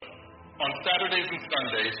On Saturdays and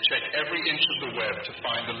Sundays, check every inch of the web to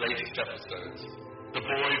find the latest episodes. The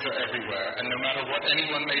boys are everywhere, and no matter what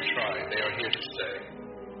anyone may try, they are here to stay.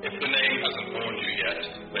 If the name hasn't warned you yet,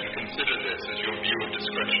 then consider this as your viewer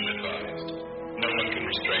discretion advised. No one can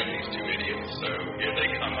restrain these two idiots, so here they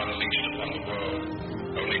come unleashed upon the world,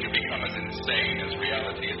 only to become as insane as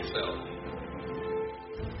reality itself.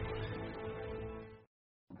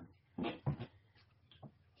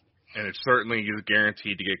 And it certainly is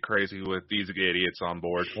guaranteed to get crazy with these idiots on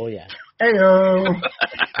board. Oh, yeah. Heyo!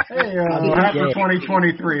 Heyo! Happy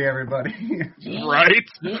 2023, everybody. Right?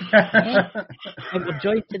 Yeah. And we're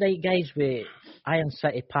joined tonight, guys, with Iron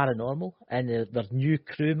City Paranormal and their new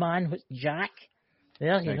crewman, Jack.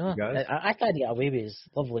 There, you know. I tried to get away with his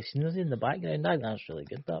lovely scenery in the background. That's really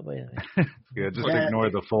good, that way. Yeah, just ignore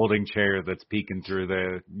the folding chair that's peeking through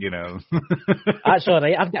the, you know. That's all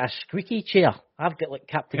right. I've got a squeaky chair. I've got like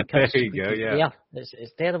Captain Kirk's There you squeaky go, yeah. chair.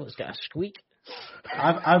 It's terrible. It's got a squeak.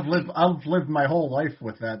 I've lived my whole life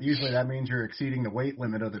with that. Usually that means you're exceeding the weight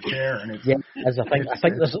limit of the chair, and it's As I think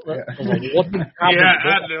there's a warning. Yeah, I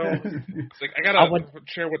know. It's like I got a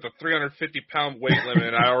chair with a 350-pound weight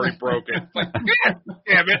limit, and I already broke it. It's like, God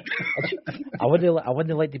damn it! I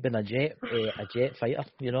wouldn't like to be in a jet fighter,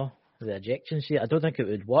 you know, the ejection seat. I don't think it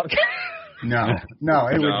would work. No,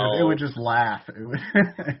 it would just laugh. It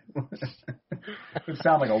would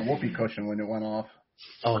sound like a whoopee cushion when it went off.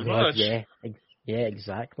 Oh, God, yeah,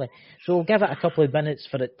 exactly. So we'll give it a couple of minutes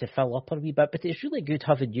for it to fill up a wee bit, but it's really good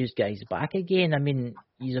having you guys back again. I mean,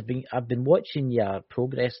 I've been watching your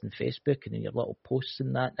progress on Facebook and your little posts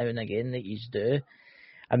and that now and again that you do.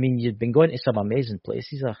 I mean, you've been going to some amazing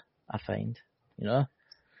places, I find, you know.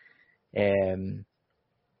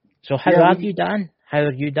 So how are you, Dan? How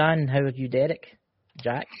are you, Dan? How are you, Derek?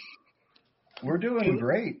 Jack? We're doing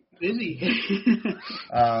great. Busy.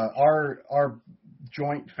 Our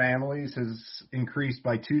joint families has increased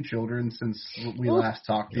by 2 children since we last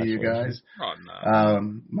talked to you guys. Oh, no.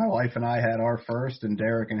 My wife and I had our first, and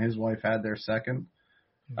Derek and his wife had their second.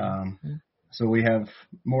 So we have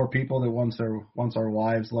more people that once our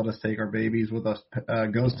wives let us take our babies with us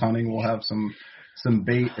ghost hunting, we'll have some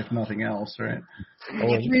bait if nothing else, right? A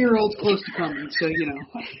 3-year-old's close to coming, so you know.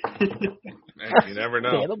 You never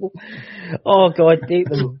know. Terrible. Oh, God, take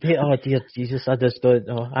them. Oh, dear Jesus, I just don't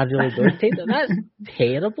know. I really don't take them. That's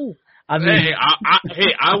terrible. I mean,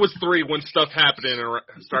 I was 3 when stuff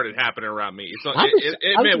started happening around me. So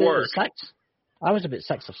it may work. I was about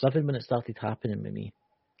 6 or 7 when it started happening with me.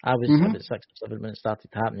 I was about 6 or 7 when it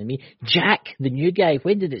started happening to me. Jack, the new guy,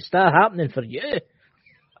 when did it start happening for you?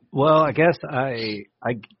 Well, I guess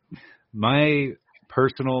my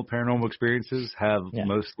personal paranormal experiences have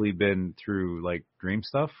mostly been through like dream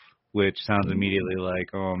stuff, which sounds immediately like,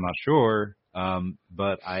 oh, I'm not sure.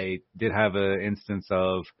 But I did have an instance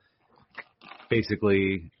of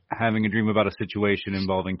basically having a dream about a situation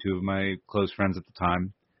involving 2 of my close friends at the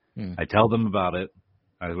time. I tell them about it.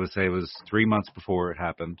 I would say it was 3 months before it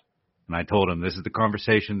happened. And I told them, this is the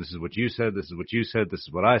conversation. This is what you said. This is what you said. This is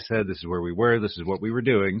what I said. This is where we were. This is what we were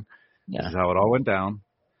doing. This is how it all went down.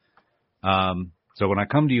 So when I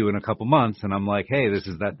come to you in a couple months and I'm like, hey, this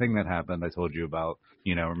is that thing that happened I told you about,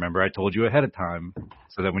 you know, remember I told you ahead of time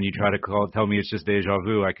so that when you try to tell me it's just deja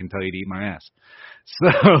vu, I can tell you to eat my ass.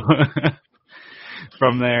 So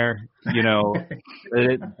from there, you know,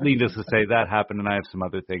 needless to say that happened, and I have some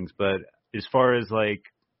other things. But as far as like,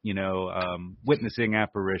 you know, witnessing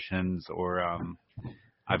apparitions or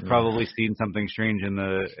I've probably seen something strange in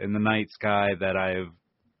the night sky that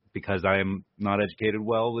because I am not educated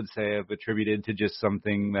well, would say I've attributed to just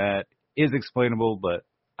something that is explainable, but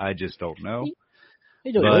I just don't know.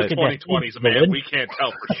 But 2020s, man, we can't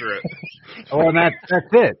tell for sure. Oh, and that's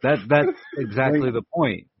it. That's exactly the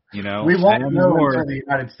point. You know, we won't know until the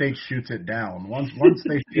United States shoots it down. Once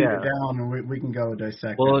they shoot it down, we can go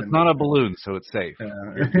dissect. Well, it's not a balloon, so it's safe.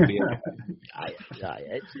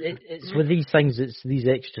 It's with these things. It's these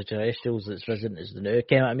extraterrestrials that's risen as the new.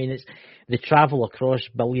 I mean, they travel across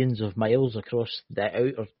billions of miles across the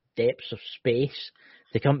outer depths of space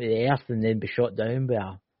to come to the Earth and then be shot down by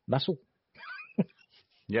a missile.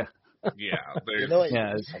 Yeah. Yeah,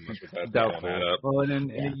 it's doubtful. Well,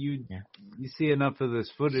 and you see enough of this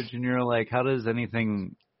footage, and you're like, how does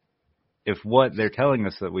anything? If what they're telling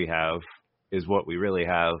us that we have is what we really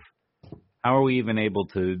have, how are we even able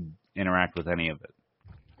to interact with any of it?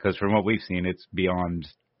 Because from what we've seen, it's beyond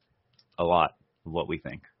a lot of what we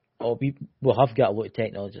think. Oh, we have got a lot of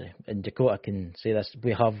technology, and Dakota can say this.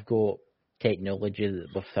 We have got technology that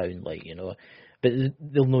we've found, like, you know, but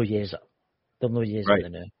they'll know use it. They'll know use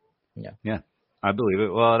it now. Yeah, I believe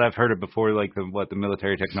it. Well, and I've heard it before, like the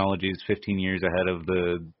military technology is 15 years ahead of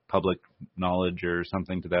the public knowledge or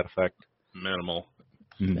something to that effect? Minimal.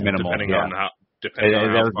 Minimal. Depending yeah. on how. Depending on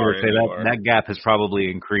I how was far going to say in you are. that gap has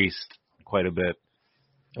probably increased quite a bit.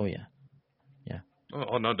 Oh yeah.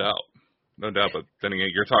 Oh, no doubt. No doubt. But then again,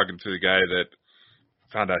 you're talking to the guy that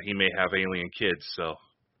found out he may have alien kids, so.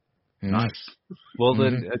 Nice. Well,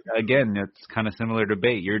 then, again, it's kind of similar to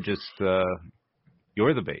bait. You're just,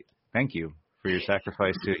 you're the bait. Thank you for your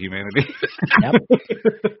sacrifice to humanity. Yep.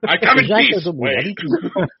 I come in Exactly, peace. don't we? Wait.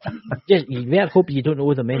 Just, you better hope you don't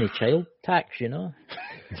owe them any child tax, you know.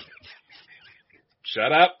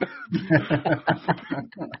 Shut up.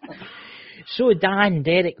 So, Dan,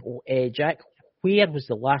 Derek, Jack, where was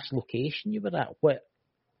the last location you were at? What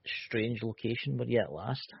strange location were you at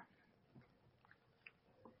last?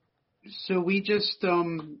 So we just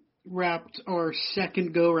wrapped our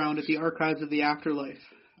second go-round at the Archives of the Afterlife.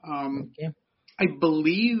 Okay. I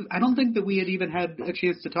don't think that we had even had a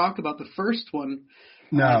chance to talk about the first one.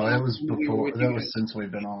 No, it was before. That was since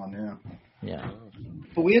we've been on, yeah. Yeah.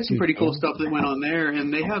 But we had some pretty cool stuff that went on there,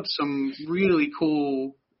 and they have some really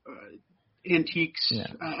cool antiques. Yeah.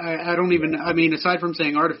 I don't even, I mean, aside from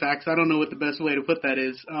saying artifacts, I don't know what the best way to put that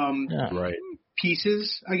is. Right.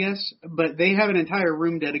 Pieces, I guess, but they have an entire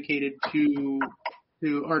room dedicated to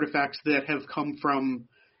artifacts that have come from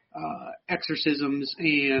exorcisms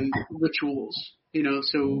and rituals. You know,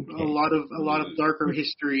 so a lot of darker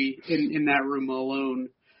history in that room alone.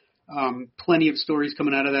 Plenty of stories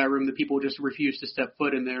coming out of that room that people just refuse to step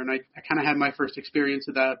foot in there, and I kind of had my first experience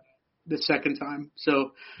of that the second time.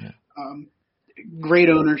 So, great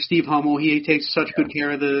owner Steve Hummel. He takes such good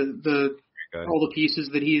care of the all the pieces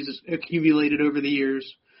that he's accumulated over the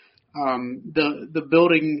years. The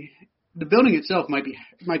building itself might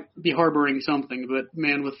be harboring something, but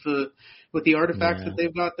man, with the artifacts that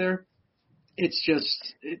they've got there, it's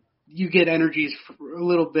just you get energies a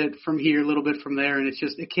little bit from here, a little bit from there, and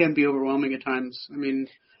it can be overwhelming at times. I mean,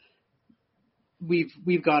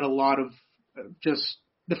 we've got a lot of just.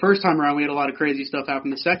 The first time around, we had a lot of crazy stuff happen.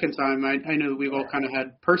 The second time, I know that we've all kind of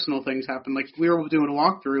had personal things happen. Like, we were doing a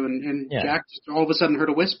walkthrough, and Jack just all of a sudden heard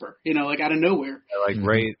a whisper, you know, like out of nowhere. Like,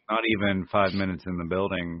 right, not even 5 minutes in the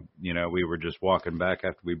building, you know, we were just walking back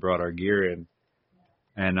after we brought our gear in.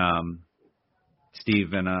 And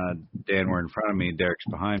Steve and Dan were in front of me, Derek's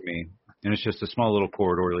behind me. And it's just a small little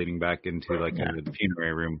corridor leading back into, like, into the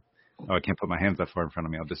funerary room. Oh, I can't put my hands that far in front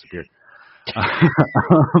of me. I'll disappear.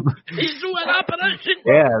 He's doing operation.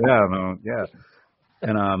 Yeah.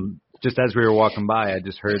 And just as we were walking by, I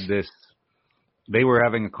just heard this. They were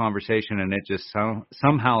having a conversation, and it just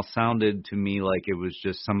somehow sounded to me like it was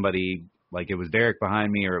just somebody, like it was Derek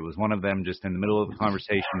behind me, or it was one of them just in the middle of the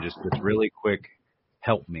conversation, just this really quick,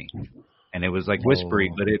 help me. And it was like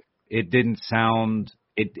whispery, but it didn't sound.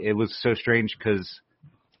 It was so strange because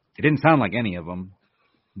it didn't sound like any of them,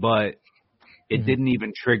 but it didn't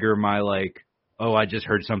even trigger my, like, oh, I just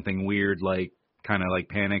heard something weird, like, kind of like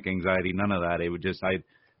panic, anxiety, none of that. It would just,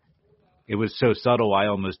 it was so subtle, I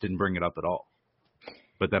almost didn't bring it up at all.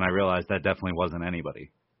 But then I realized that definitely wasn't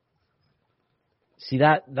anybody. See,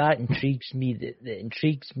 that intrigues me. That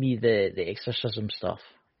intrigues me, the exorcism stuff.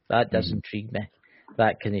 That does intrigue me.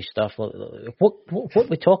 That kind of stuff. What are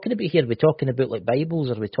we talking about here? Are we talking about, like, Bibles?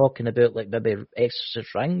 Or are we talking about, like, maybe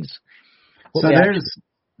exorcist rings? So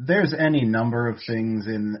there's any number of things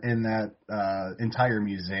in that entire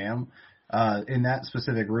museum. In that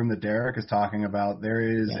specific room that Derek is talking about, there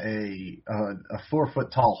is a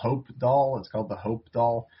 4-foot tall Hope doll. It's called the Hope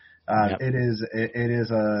doll. It is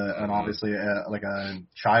an obviously like a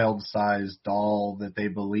child-sized doll that they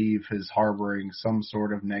believe is harboring some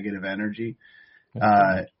sort of negative energy.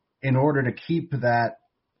 In order to keep that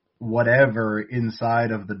whatever inside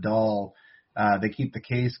of the doll, they keep the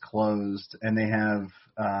case closed, and they have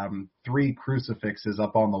 3 crucifixes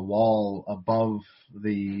up on the wall above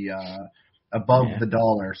the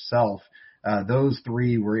doll herself. Those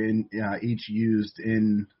 3 were each used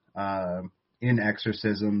in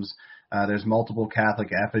exorcisms. There's multiple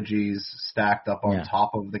Catholic effigies stacked up on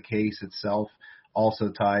top of the case itself,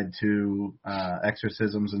 also tied to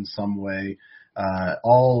exorcisms in some way.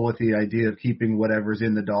 All with the idea of keeping whatever's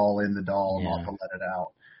in the doll and not to let it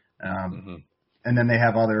out. And then they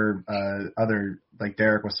have other, like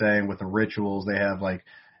Derek was saying, with the rituals, they have like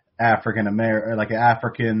African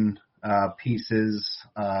pieces,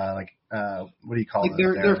 what do you call it? Like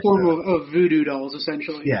they're a form of voodoo dolls,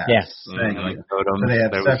 essentially. Yes. Thank you. So they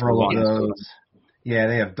have several of those. Yeah,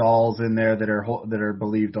 they have dolls in there that are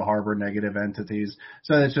believed to harbor negative entities.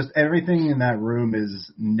 So it's just everything in that room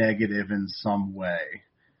is negative in some way.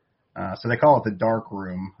 So they call it the dark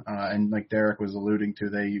room. And like Derek was alluding to,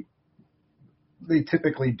 they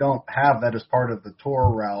typically don't have that as part of the tour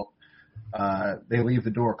route. They leave the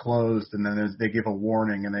door closed, and then they give a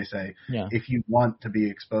warning, and they say, if you want to be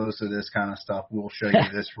exposed to this kind of stuff, we'll show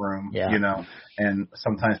you this room, you know. And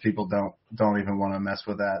sometimes people don't even want to mess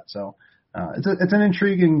with that. So it's an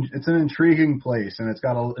intriguing place, and it's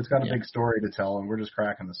got a big story to tell, and we're just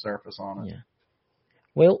cracking the surface on it. Yeah.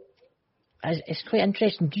 Well, it's quite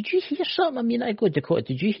interesting. Did you hear something a minute ago, Dakota?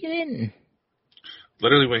 Did you hear anything?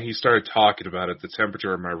 Literally, when he started talking about it, the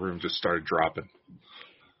temperature in my room just started dropping.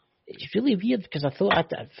 It's really weird because I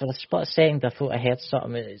thought for a split second I thought I heard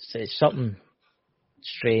something. It's something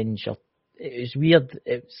strange. It was weird.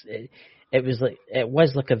 It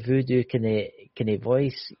was like a voodoo kind of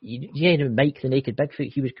voice. You know, Mike the Naked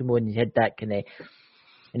Bigfoot. He would come on and he had that kind of,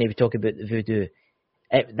 and he would talk about the voodoo.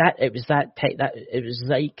 It's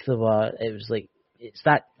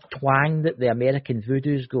that twang that the American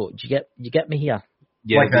voodoos got. Do you get me here?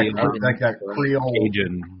 Yeah, like that Creole,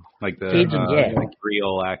 Cajun, like the Cajun, like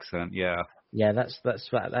Creole accent, yeah. Yeah, that's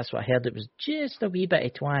what I heard. It was just a wee bit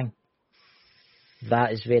of twang.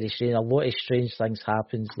 That is very strange. A lot of strange things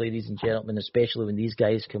happens, ladies and gentlemen, especially when these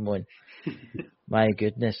guys come on. My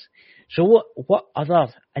goodness. So what other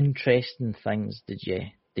interesting things did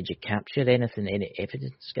you capture? Anything, any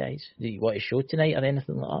evidence, guys? Do you want to show tonight or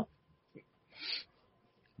anything like that?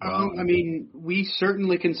 I mean, we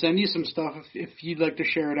certainly can send you some stuff if you'd like to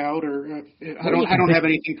share it out. Or I don't have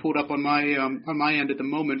anything pulled up on my end at the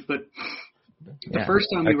moment. But the first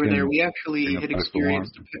time we were there, we actually had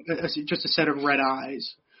experienced just a set of red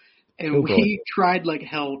eyes, and we tried like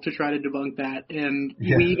hell to try to debunk that. And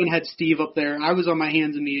we even had Steve up there. I was on my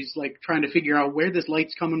hands and knees, like trying to figure out where this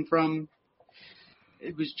light's coming from.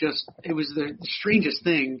 It was the strangest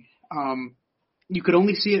thing. You could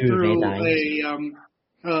only see it through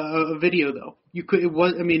a video, though.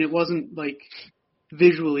 It wasn't like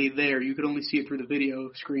visually there. You could only see it through the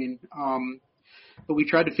video screen. But we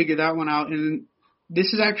tried to figure that one out, and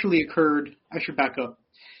this has actually occurred. I should back up.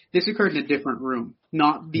 This occurred in a different room,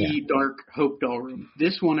 not the dark Hope doll room.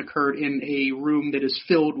 This one occurred in a room that is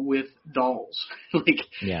filled with dolls,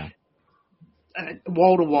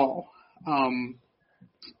 wall to wall.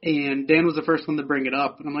 And Dan was the first one to bring it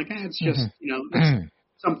up, and I'm like, it's just it's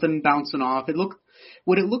something bouncing off.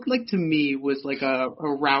 What it looked like to me was like a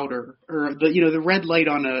router or the red light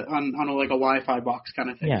on a like a Wi-Fi box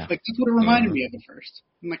kind of thing. Like that's what it reminded me of at first.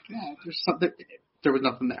 I'm like, there's something. There was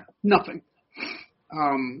nothing there, nothing.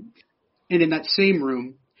 And in that same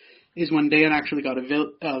room is when Dan actually got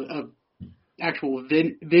a actual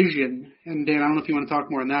vision. And Dan, I don't know if you want to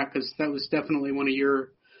talk more on that because that was definitely one of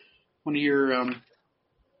your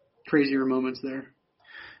crazier moments there.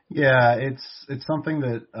 Yeah, it's something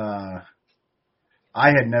that I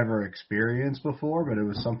had never experienced before, but it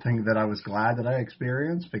was something that I was glad that I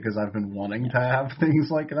experienced because I've been wanting to have things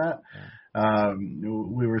like that.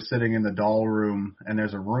 We were sitting in the doll room, and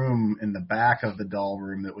there's a room in the back of the doll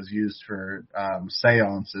room that was used for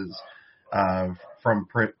seances from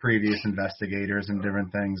previous investigators and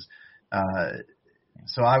different things.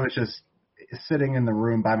 So I was just sitting in the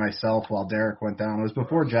room by myself while Derek went down. It was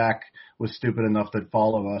before Jack was stupid enough to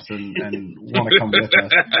follow us and want to come with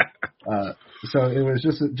us. So it was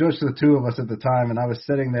just the two of us at the time, and I was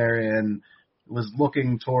sitting there and was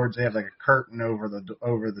looking towards. They have like a curtain over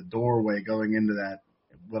the doorway going into that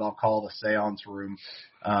what I'll call the seance room,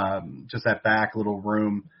 just that back little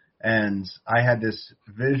room. And I had this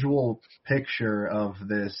visual picture of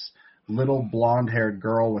this little blonde-haired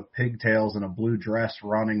girl with pigtails and a blue dress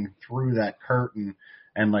running through that curtain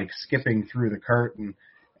and like skipping through the curtain.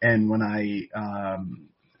 And when I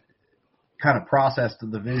kind of processed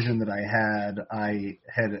the vision that I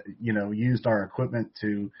had used our equipment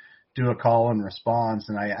to do a call and response,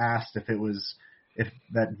 and I asked if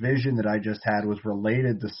that vision that I just had was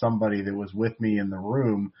related to somebody that was with me in the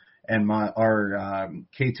room. And our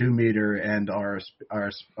K2 meter and our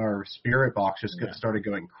spirit box just started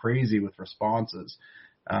going crazy with responses.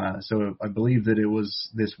 So I believe that it was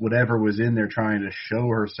this whatever was in there trying to show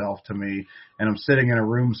herself to me. And I'm sitting in a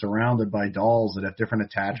room surrounded by dolls that have different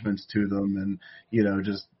attachments to them, and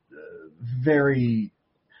just very.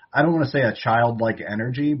 I don't want to say a childlike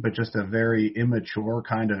energy, but just a very immature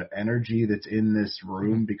kind of energy that's in this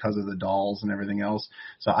room because of the dolls and everything else.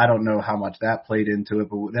 So I don't know how much that played into it,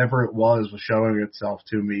 but whatever it was showing itself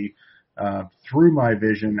to me through my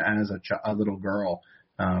vision as a little girl.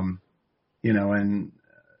 And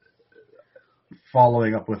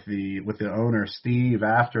following up with the owner, Steve,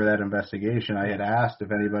 after that investigation, I had asked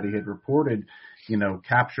if anybody had reported,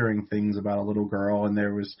 capturing things about a little girl, and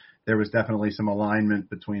there was definitely some alignment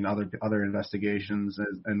between other investigations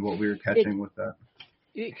and what we were catching with that.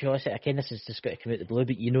 Curiosity, again, this is just got to come out the blue,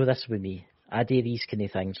 but you know this with me. I do these kind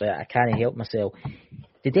of things, right? I can't help myself.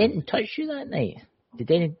 Did anything touch you that night?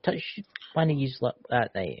 Did anything touch one of you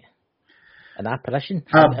that night? An apparition?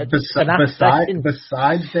 Besides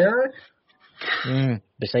Derek?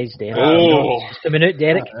 Besides Derek. Oh. It's coming out,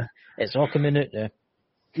 Derek. It's all coming out now.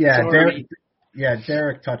 Yeah,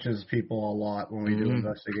 Derek touches people a lot when we do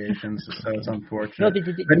investigations, so it's unfortunate. No, did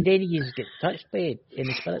any of you get touched by in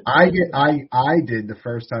the spirit? I did the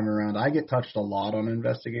first time around. I get touched a lot on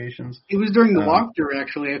investigations. It was during the walkthrough,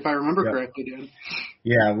 actually, if I remember correctly, Dan.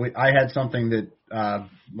 Yeah, I had something that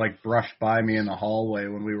brushed by me in the hallway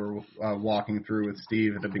when we were walking through with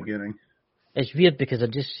Steve at the beginning. It's weird because I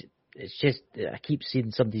keep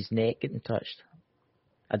seeing somebody's neck getting touched.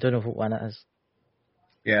 I don't know what one it is.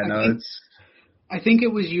 Yeah, I think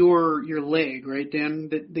it was your leg, right, Dan,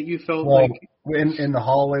 that you felt in the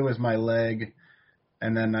hallway was my leg,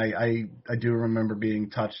 and then I do remember being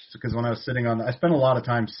touched because when I was sitting I spent a lot of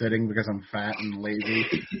time sitting because I'm fat and lazy.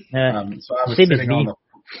 So I was sitting on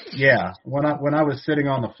when I was sitting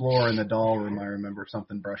on the floor in the doll room, I remember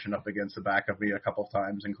something brushing up against the back of me a couple of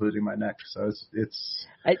times, including my neck. So it's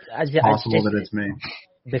possible that it's me.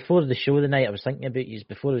 Before the show the night, I was thinking about you.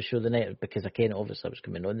 Before the show the night, because I can't obviously I was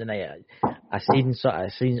coming on the night. I seen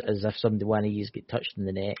as if one of you get touched in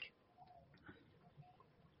the neck.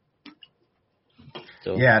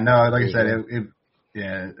 So, yeah, no, like I said,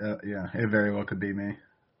 it very well could be me.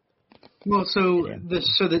 Well,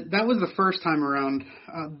 that was the first time around.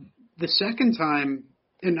 The second time,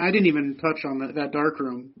 and I didn't even touch on that dark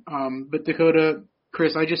room. But Dakota,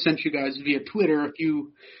 Chris, I just sent you guys via Twitter a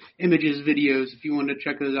few images, videos. If you want to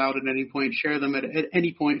check those out at any point, share them at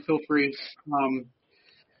any point. Feel free.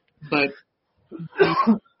 But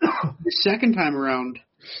the second time around,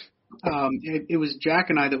 it was Jack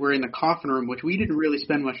and I that were in the coffin room, which we didn't really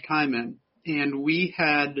spend much time in, and we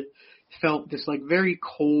had felt this very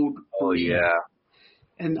cold breeze. Oh yeah.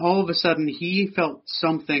 And all of a sudden, he felt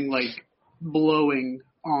something blowing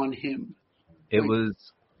on him. It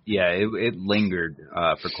lingered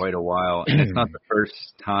for quite a while, and it's not the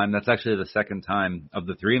first time. That's actually the second time of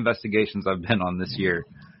the 3 investigations I've been on this year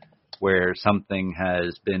where something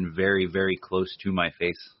has been very, very close to my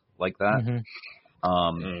face like that.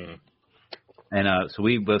 And so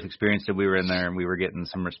we both experienced it. We were in there, and we were getting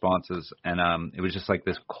some responses, and it was just like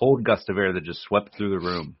this cold gust of air that just swept through the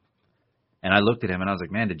room. And I looked at him, and I was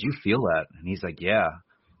like, man, did you feel that? And he's like, yeah.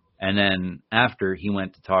 And then after, he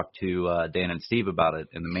went to talk to Dan and Steve about it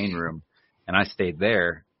in the main room, and I stayed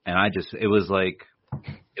there, and it was like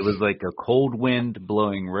a cold wind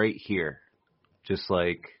blowing right here, just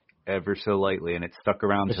like ever so lightly, and it stuck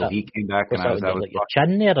around until he came back, and I was your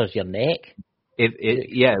chin there, or your neck?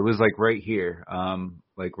 It was like right here,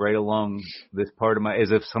 like right along this part of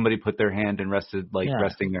as if somebody put their hand and resting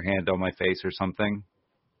their hand on my face or something,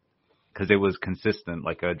 because it was consistent,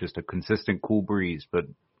 like just a consistent cool breeze, but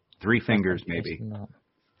 3 fingers maybe.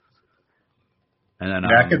 And then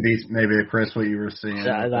that could be maybe, Chris, what you were seeing.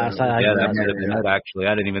 That might have been it, actually.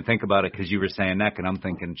 I didn't even think about it because you were saying neck, and I'm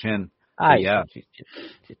thinking chin. Yeah.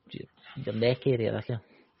 Your neck area, like.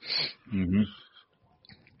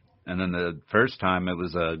 And then the first time, it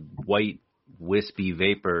was a white, wispy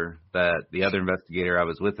vapor that the other investigator I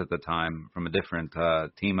was with at the time from a different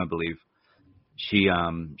team, I believe, she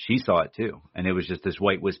saw it too, and it was just this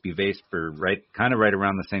white wispy vapor right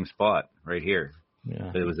around the same spot right here.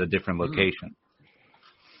 Yeah. But it was a different location.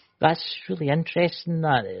 That's really interesting.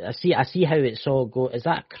 That I see how it's all go. Is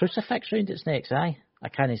that a crucifix round its neck? I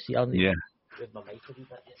can't see on the. Yeah.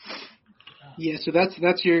 Yeah. So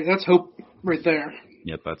that's Hope right there.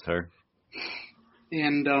 Yep, that's her.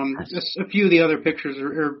 And just a few of the other pictures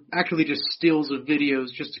are actually just stills of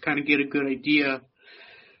videos, just to kind of get a good idea.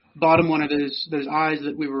 Bottom one of those eyes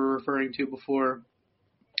that we were referring to before.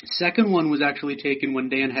 Second one was actually taken when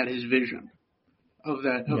Dan had his vision of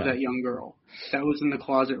that young girl. That was in the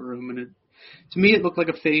closet room, and to me it looked like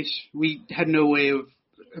a face. We had no way of.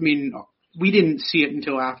 We didn't see it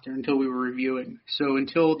until we were reviewing. So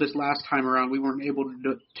until this last time around, we weren't able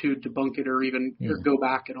to debunk it or even or go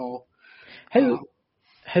back at all.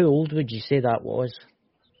 How old would you say that was?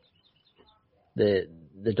 The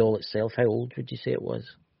doll itself, how old would you say it was?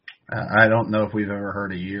 I don't know if we've ever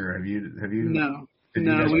heard a year. Have you? No. Did you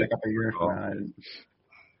guys pick up a year?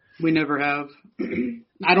 We never have.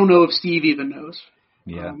 I don't know if Steve even knows.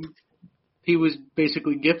 Yeah. He was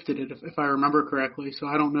basically gifted it, if I remember correctly. So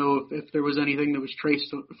I don't know if there was anything that was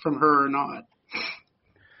traced from her or not.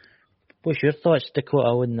 What's your thoughts, Dakota,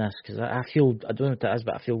 on this? Because I don't know what it is,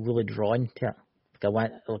 but I feel really drawn to it. I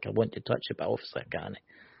want to touch it, but obviously I can't.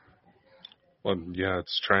 Well, yeah,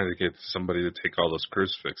 it's trying to get somebody to take all those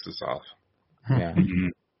crucifixes off. Yeah.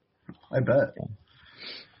 I bet.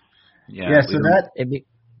 Yeah. So that.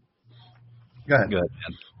 Go ahead. Go ahead,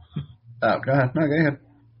 man. Oh, go ahead. No, go ahead.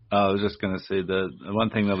 I was just going to say the one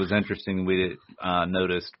thing that was interesting we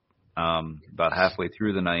noticed about halfway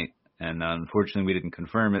through the night, and unfortunately we didn't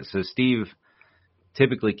confirm it. So Steve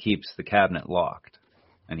typically keeps the cabinet locked,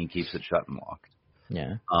 and he keeps it shut and locked.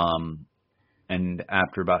 Yeah. And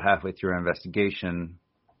after about halfway through our investigation,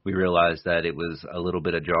 we realized that it was a little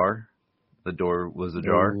bit ajar. The door was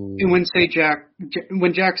ajar. And when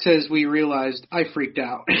Jack says we realized, I freaked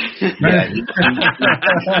out. And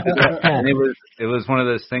it was one of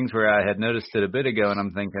those things where I had noticed it a bit ago, and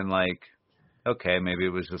I'm thinking like, okay, maybe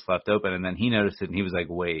it was just left open. And then he noticed it, and he was like,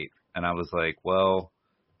 wait. And I was like, well,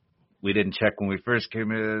 we didn't check when we first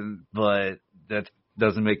came in, but that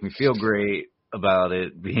doesn't make me feel great about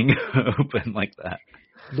it being open like that.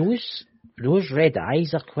 Those red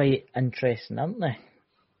eyes are quite interesting, aren't they?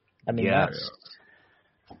 I mean, that's...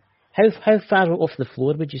 How far off the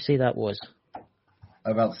floor would you say that was?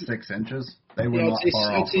 About 6 inches. They were not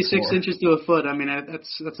far off. I'd say 6 inches to a foot. I mean,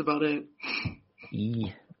 that's about it.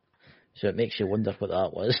 So it makes you wonder what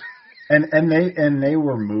that was. And they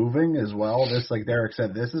were moving as well. This, like Derek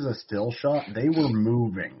said, this is a still shot. They were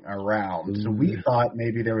moving around. So we thought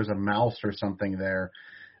maybe there was a mouse or something there.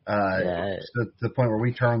 To the point where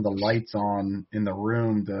we turned the lights on in the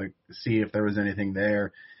room to see if there was anything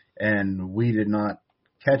there, and we did not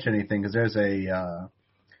catch anything because there's a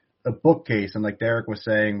bookcase, and like Derek was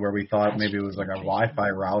saying, where we thought maybe it was like a Wi-Fi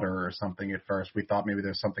router or something at first. We thought maybe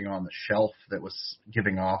there's something on the shelf that was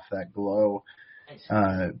giving off that glow.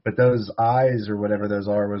 But those eyes or whatever those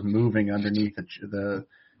are was moving underneath the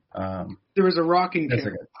there was a rocking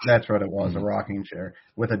chair. That's what it was, a rocking chair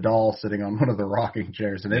with a doll sitting on one of the rocking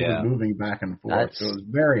chairs, and it was moving back and forth. So it was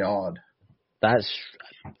very odd. That's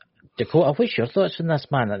Dakota. What's your thoughts on this,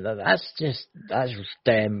 man? That's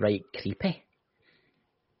damn right creepy.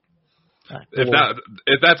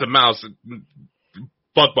 If that's a mouse,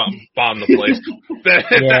 bug bomb the place.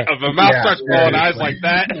 If a mouse starts blowing eyes like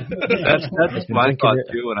that, that's my thought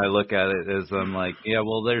too. When I look at it, is I'm like, yeah,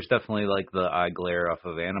 well, there's definitely like the eye glare off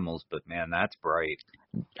of animals, but man, that's bright.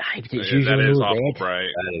 That is awful bright.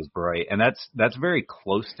 That is bright, and that's very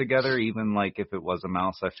close together. Even like if it was a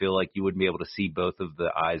mouse, I feel like you wouldn't be able to see both of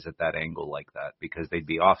the eyes at that angle like that because they'd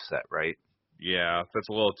be offset, right? Yeah, that's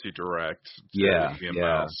a little too direct.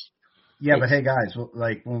 Mouse. Yeah, but hey guys,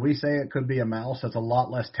 like when we say it could be a mouse, that's a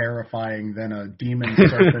lot less terrifying than a demon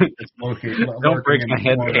serpent that's located. Don't break my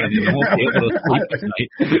head, man. You won't be able to sleep tonight.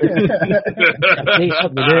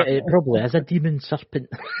 It probably is a demon serpent.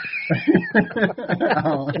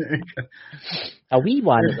 A wee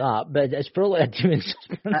one at that, but it's probably a demon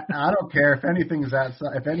serpent. I don't care if anything's that.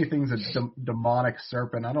 If anything's a demonic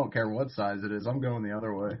serpent, I don't care what size it is. I'm going the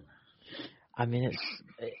other way. I mean,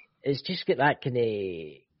 it's just got that kind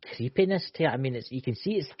of creepiness to it. I mean, you can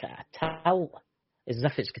see it's got a tilt, as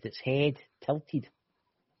if it's got its head tilted.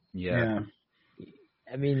 Yeah.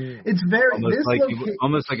 I mean, it's very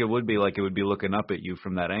almost like it would be looking up at you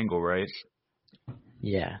from that angle, right?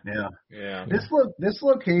 Yeah. This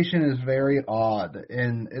location is very odd,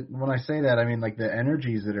 and when I say that, I mean like the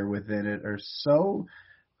energies that are within it are so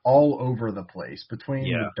all over the place. Between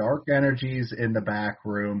the dark energies in the back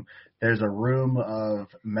room, there's a room of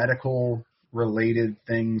medical related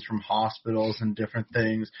things from hospitals and different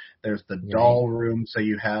things. There's the doll room, so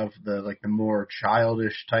you have the more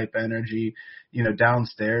childish type energy. You know,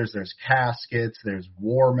 downstairs there's caskets, there's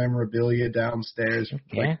war memorabilia downstairs,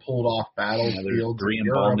 like pulled off battlefields. There's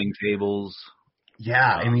embalming tables.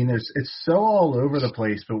 Yeah, I mean, it's so all over the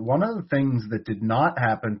place. But one of the things that did not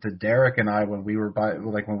happen to Derek and I when we were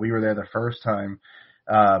there the first time,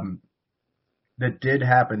 that did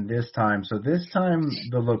happen this time. So this time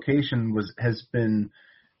the location has been,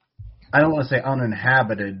 I don't want to say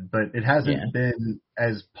uninhabited, but it hasn't been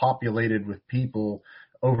as populated with people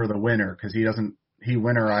over the winter because he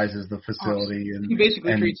winterizes the facility and he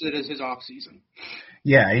basically treats it as his off season.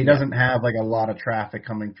 Yeah, he doesn't have like a lot of traffic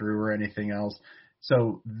coming through or anything else.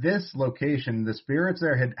 So this location, the spirits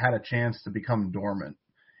there had a chance to become dormant.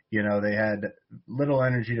 You know, they had little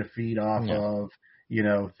energy to feed off of. You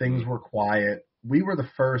know, things were quiet. We were the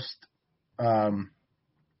first, and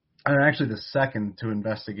actually the second to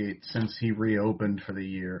investigate since he reopened for the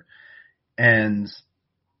year. And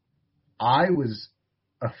I was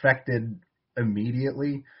affected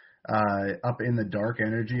immediately up in the dark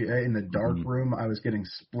energy, in the dark room. I was getting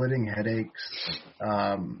splitting headaches.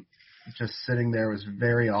 Just sitting there was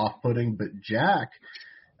very off-putting. But Jack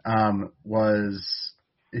was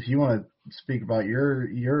if you want to speak about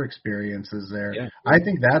your experiences there, Yeah. I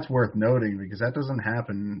think that's worth noting because that doesn't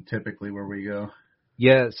happen typically where we go.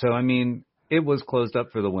 Yeah, so I mean, it was closed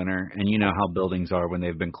up for the winter, and you know how buildings are when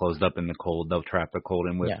they've been closed up in the cold, they'll trap the cold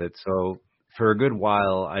in with it. So for a good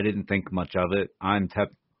while, I didn't think much of it. I'm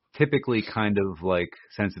typically kind of like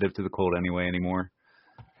sensitive to the cold anymore.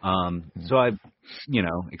 So I,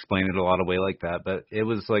 explained it a lot of way like that, but it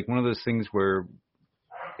was like one of those things where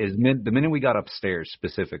the minute we got upstairs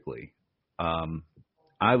specifically,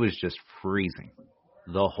 I was just freezing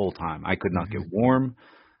the whole time. I could not get warm.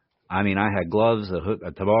 I mean, I had gloves,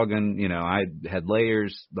 a toboggan, I had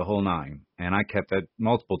layers, the whole nine. And I kept that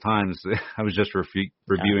multiple times. I was just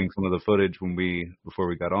reviewing some of the footage before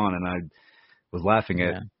we got on, and I was laughing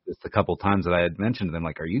at just a couple times that I had mentioned to them,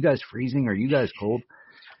 like, are you guys freezing? Are you guys cold?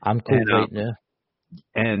 I'm cold right now.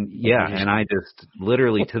 And and I just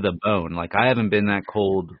literally to the bone. Like, I haven't been that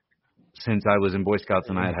cold since I was in Boy Scouts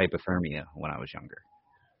and I had hypothermia when I was younger.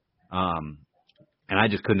 And I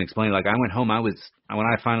just couldn't explain it. Like, I went home, when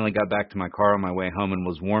I finally got back to my car on my way home and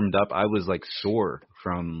was warmed up, I was like sore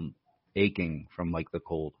from aching from like the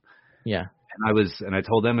cold. Yeah. And I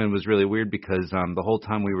told them it was really weird because the whole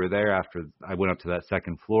time we were there after I went up to that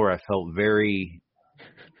second floor, I felt very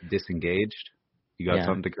disengaged. You got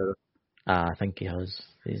something, Dakota? I think he has.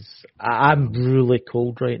 I'm really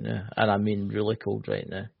cold right now, and I mean really cold right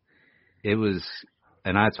now. It was,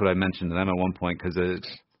 and that's what I mentioned to them at one point because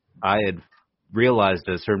I had realized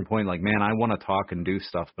at a certain point, like, man, I want to talk and do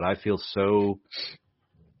stuff, but I feel so,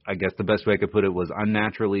 I guess the best way I could put it was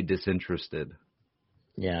unnaturally disinterested.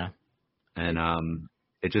 Yeah. And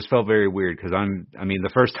it just felt very weird because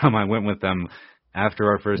the first time I went with them after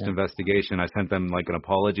our first investigation, I sent them like an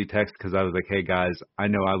apology text because I was like, hey guys, I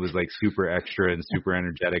know I was like super extra and super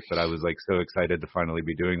energetic, but I was like so excited to finally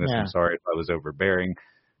be doing this. I'm sorry if I was overbearing.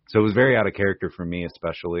 So it was very out of character for me,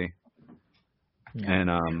 especially. Yeah. And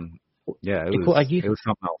it was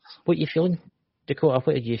something else. What are you feeling, Dakota?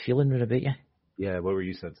 What are you feeling about you? Yeah, what were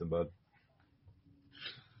you sensing, bud?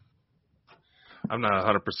 I'm not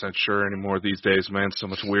 100% sure anymore these days, man. So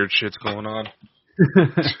much weird shit's going on.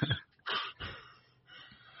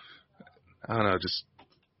 I don't know, just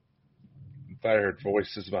I heard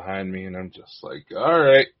voices behind me, and I'm just like, all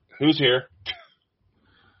right, who's here?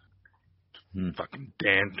 Fucking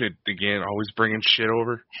Dan again, always bringing shit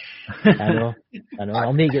over. I know.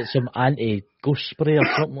 I'll need to get some anti-ghost spray or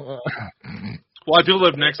something like that. Well, I do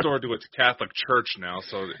live next door to a Catholic church now,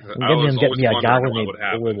 so I was get always me a wondering gallon what would of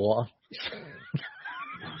happen. water.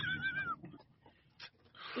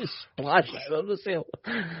 Splash out of the cell.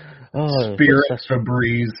 Oh, Spirit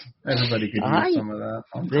Febreze. Everybody could use some of that.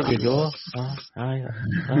 There you go.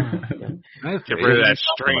 Get rid of that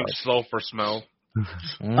strange sulfur smell.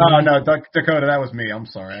 Oh no, Dakota, that was me. I'm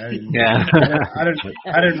sorry. I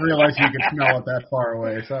didn't realize you could smell it that far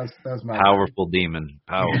away. So that was my powerful demon.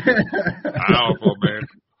 Powerful man.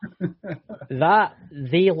 That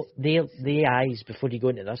the eyes before you go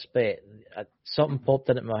into this bit, something popped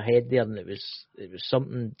into my head there, and it was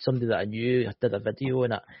somebody that I knew did a video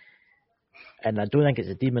on it, and I don't think it's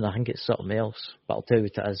a demon. I think it's something else. But I'll tell you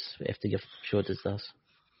what it is after you've showed us this.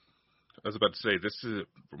 I was about to say, this is,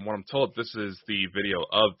 from what I'm told, this is the video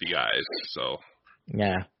of the eyes. So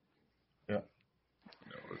yeah.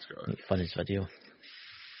 Let's go. Funniest video.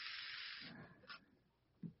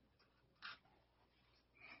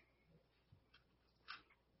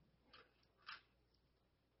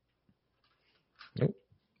 Nope.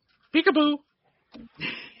 Peekaboo.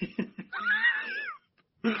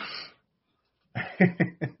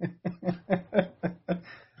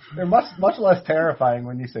 They're much less terrifying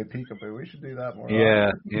when you say peekaboo. We should do that more.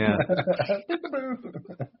 Yeah. Peekaboo.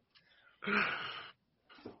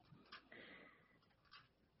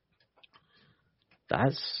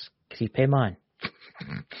 That's creepy, man.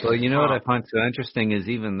 Well, you know what I find so interesting is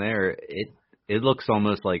even there, it looks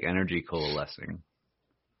almost like energy coalescing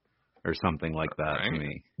or something like that to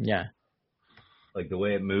me. Yeah. Like the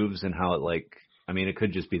way it moves and how it it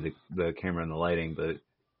could just be the camera and the lighting, but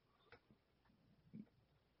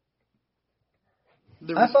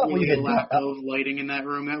there was a lack of lighting in that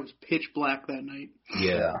room. That was pitch black that night.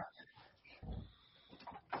 Yeah.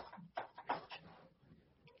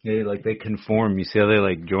 Yeah, like they conform. You see how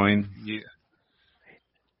they join? Yeah.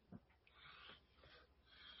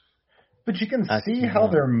 But you can see how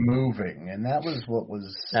they're moving, and that was what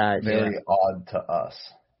was very odd to us.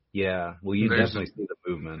 Yeah, well, you definitely see the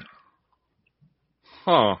movement.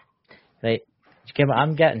 Huh. Right.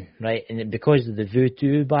 I'm getting, right, and because of the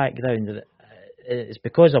voodoo background, it's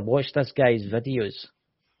because I've watched this guy's videos.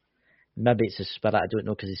 Maybe it's a spirit, I don't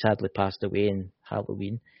know, because he sadly passed away in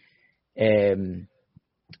Halloween.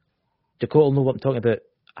 Dakota will know what I'm talking about.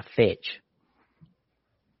 A fetch.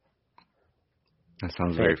 That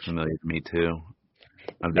sounds very familiar to me too.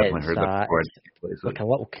 I've definitely heard that before. It's like a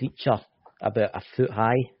little creature about a foot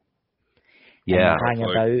high. Yeah.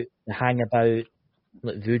 They hang about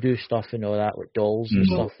like voodoo stuff and all that, like dolls and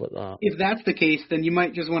stuff like that. If that's the case, then you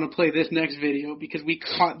might just want to play this next video because we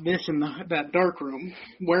caught this in that dark room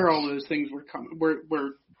where all those things were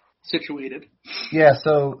situated. Yeah.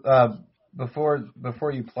 So before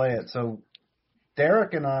you play it, so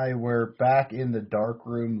Derek and I were back in the dark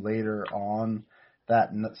room later on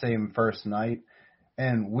that same first night,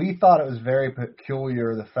 and we thought it was very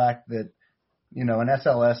peculiar the fact that, you know, an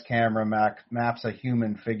SLS camera maps a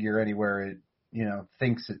human figure anywhere it, you know,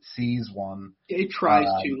 thinks it sees one. It tries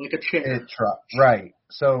to, like a chair. Right.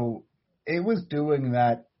 So it was doing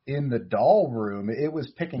that in the doll room. It was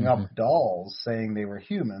picking up dolls saying they were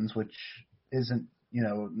humans, which isn't, you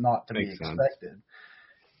know, not to be expected.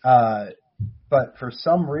 But for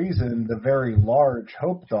some reason, the very large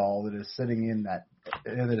Hope doll that is standing in that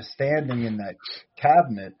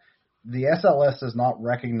cabinet, the SLS does not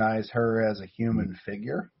recognize her as a human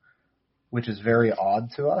figure, which is very odd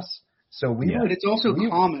to us. So but it's also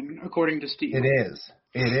common, according to Steve. It is.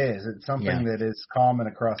 It's something that is common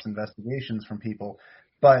across investigations from people.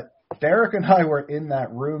 But Derek and I were in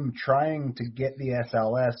that room trying to get the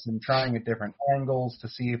SLS and trying at different angles to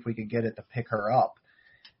see if we could get it to pick her up.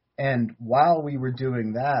 And while we were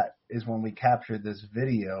doing that is when we captured this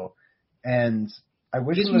video. And I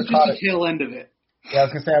wish we would have caught it. This was the tail end of it. Yeah, I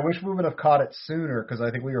was going to say, I wish we would have caught it sooner because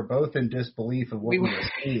I think we were both in disbelief of what we were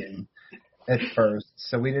seeing at first.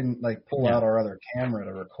 So we didn't, like, pull out our other camera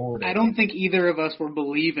to record it. I don't think either of us were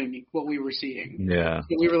believing what we were seeing. Yeah.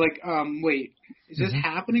 So we were like, wait, is this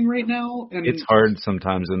happening right now? And it's hard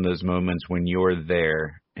sometimes in those moments when you're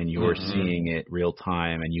there and you're seeing it real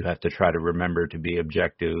time and you have to try to remember to be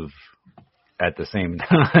objective at the same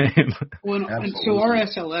time. And so our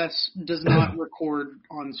SLS does not record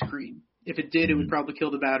on screen. If it did, it would probably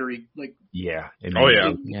kill the battery. Yeah.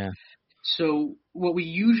 Yeah. So what we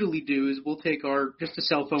usually do is we'll take just a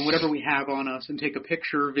cell phone, whatever we have on us, and take a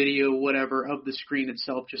picture, video, whatever, of the screen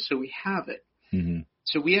itself just so we have it. Mm-hmm.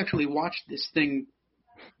 So we actually watched this thing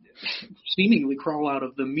seemingly crawl out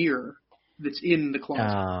of the mirror that's in the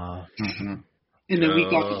closet. And then we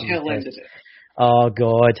got the tail end of it. Oh,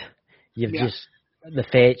 God. You've just... The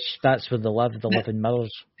fetch, that's where they live, the living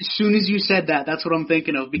mirrors. As soon as you said that, that's what I'm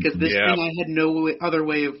thinking of, because this thing, I had no other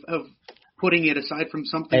way of putting it aside from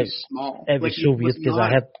something small. It was so weird because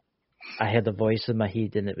I had a voice in my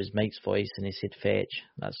head and it was Mike's voice and he said fetch.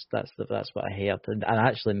 That's what I heard. And I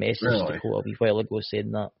actually messaged Dakota a wee while ago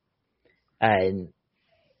saying that. And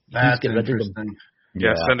that's interesting.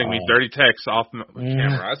 Yeah, sending me dirty texts off the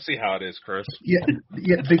camera. I see how it is, Chris. Yeah,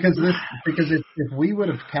 because if we would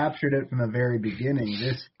have captured it from the very beginning,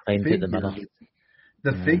 this figure,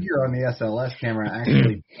 the figure on the SLS camera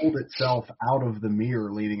actually pulled itself out of the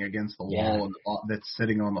mirror leaning against the wall that's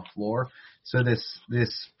sitting on the floor. So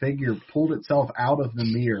this figure pulled itself out of the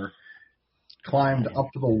mirror, climbed up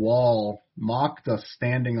to the wall, mocked us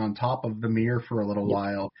standing on top of the mirror for a little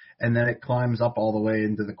while, and then it climbs up all the way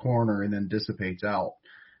into the corner and then dissipates out.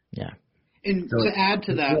 Yeah. And so to add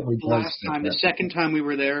to that, the second time we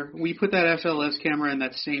were there, we put that SLS camera in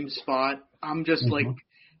that same spot. I'm just like,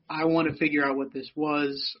 I want to figure out what this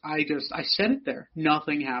was. I set it there.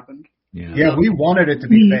 Nothing happened. Yeah, we wanted it to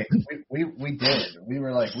be fake. We did. We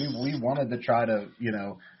were like, we wanted to try to,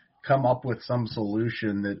 come up with some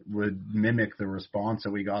solution that would mimic the response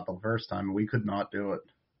that we got the first time, and we could not do it.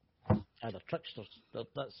 They're tricksters.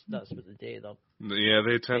 That's what they do, though. Yeah,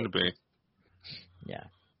 they tend to be. Yeah.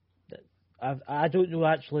 I don't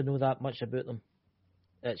actually know that much about them.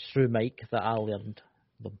 It's through Mike that I learned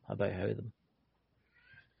about how them.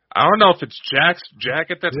 I don't know if it's Jack's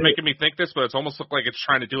jacket that's making me think this, but it's almost looked like it's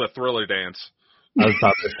trying to do a Thriller dance. I was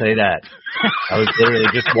about to say that. I was literally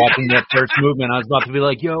just watching that first movement. I was about to be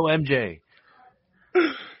like, yo, MJ.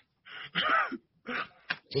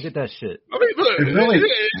 Look at that shit. I mean,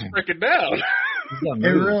 it's freaking down.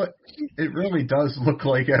 It really does look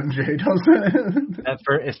like MJ, doesn't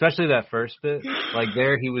it? Especially that first bit. Like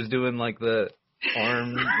there, he was doing like the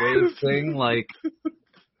arm wave thing. Like,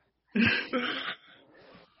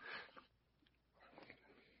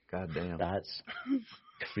 God damn. That's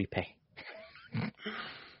creepy.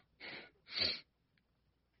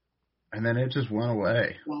 And then it just went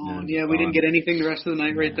away. Well, we didn't get anything the rest of the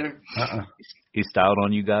night right there. He styled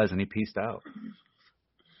on you guys and he pieced out.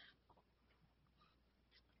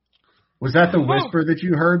 Was that the whisper that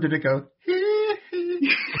you heard? Did it go?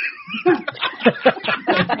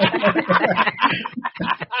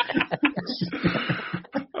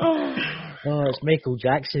 Michael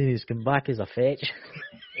Jackson who's come back as a fetch.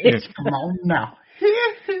 Come on now.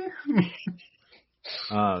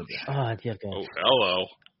 Oh dear God. Oh, hello.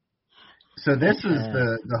 So this is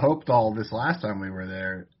the Hope doll. This last time we were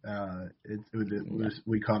there,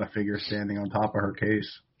 we caught a figure standing on top of her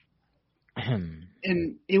case.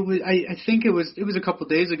 And it was, I think it was a couple of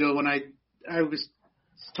days ago when I was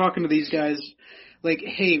talking to these guys, like,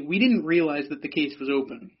 hey, we didn't realize that the case was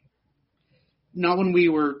open. Not when we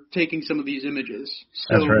were taking some of these images.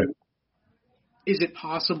 So That's right. Is it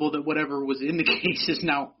possible that whatever was in the case is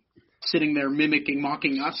now sitting there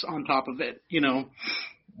mocking us on top of it, you know?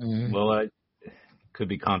 Mm-hmm. Well, it could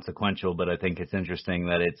be consequential, but I think it's interesting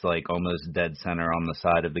that it's like almost dead center on the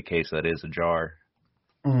side of the case that is ajar.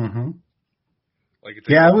 Mm-hmm. Like it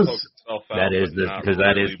it was. That is because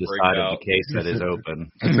that is the side of the case that is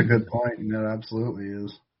open. That's a good point. No, it absolutely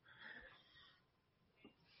is.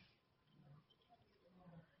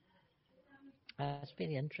 That's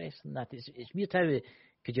very interesting. That it's weird how,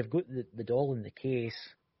 because you've got the doll in the case.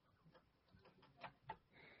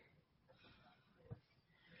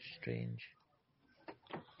 Strange.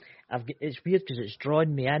 It's weird because it's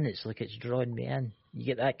drawing me in. It's like it's drawing me in. You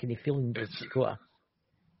get that kind of feeling, Dakota?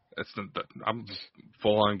 I'm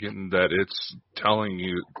full on getting that. It's telling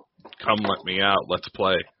you, "Come, let me out. Let's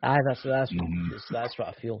play." That's what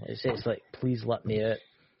I feel. It's like, please let me out.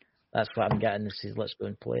 That's what I'm getting. It says, let's go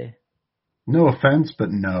and play. No offense, but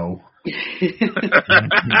no.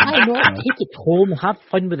 I know. Take it home. Have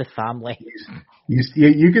fun with the family.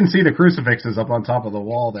 You can see the crucifixes up on top of the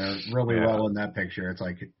wall there really well in that picture. It's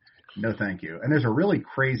like, no, thank you. And there's a really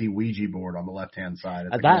crazy Ouija board on the left-hand side.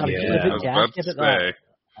 It's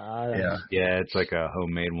like a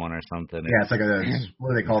homemade one or something. Yeah, it's like what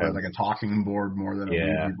do they call that? Like a talking board more than a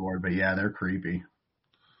Ouija board. But yeah, they're creepy.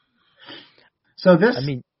 So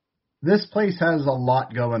this place has a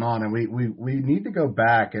lot going on, and we need to go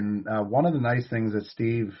back. And one of the nice things that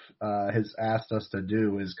Steve has asked us to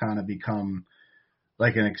do is kind of become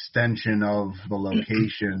like an extension of the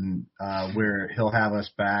location where he'll have us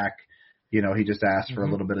back. You know, he just asked for a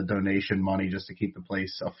little bit of donation money just to keep the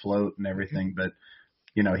place afloat and everything. But,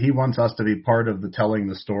 you know, he wants us to be part of the telling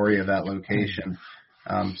the story of that location.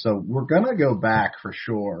 So we're going to go back for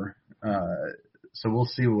sure. So we'll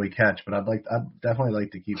see what we catch. But I'd definitely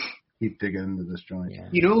like to keep digging into this joint. Yeah.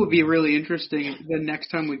 You know, it would be really interesting the next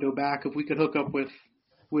time we go back if we could hook up with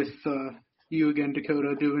you again,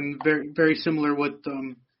 Dakota, doing very, very similar what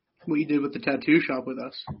you did with the tattoo shop with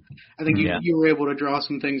us. I think you were able to draw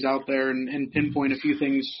some things out there and pinpoint a few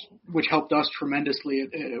things which helped us tremendously.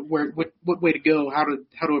 What way to go, how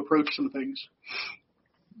to approach some things.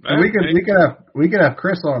 And we could have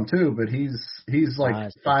Chris on too, but he's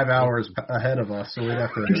like 5 hours ahead of us, so we'd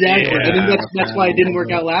have to. Exactly. Yeah. I think that's why it didn't work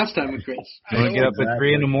out last time with Chris. We get up at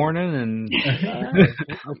 3 a.m. and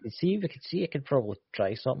we could see. I could probably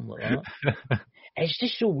try something like that. It's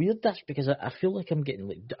just so weird, that's because I feel like I'm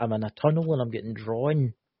in a tunnel and I'm getting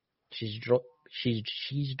drawn. She's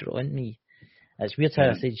drawing me. It's weird how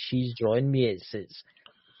I said she's drawing me. It's,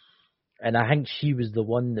 and I think she was the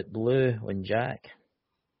one that blew on Jack.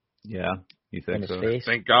 Yeah, you think so?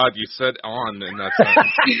 Thank God you said on in that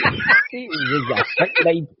sentence. You got a sick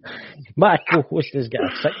mind. My co-host has got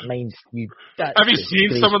a sick mind. Have you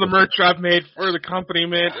seen some of the merch I've made for the company,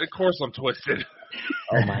 man? Of course I'm twisted.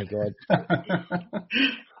 Oh my God.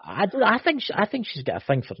 I think she's got a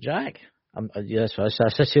thing for Jack.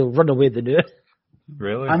 So she'll run away the new.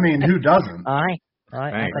 Really? I mean, who doesn't? I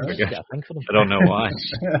think she's got a thing for him. I don't know why.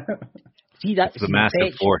 See, that's the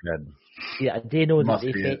massive forehead. Yeah, they know that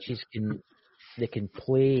they fetches can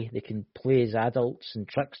play as adults and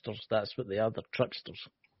tricksters. That's what they are. They're tricksters.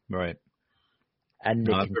 Right. And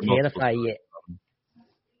they can terrify you.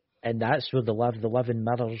 And that's where they live in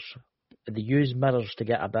mirrors. They use mirrors to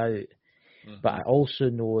get about. Mm-hmm. But I also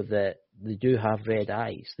know that they do have red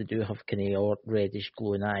eyes. They do have kind of reddish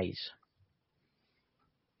glowing eyes,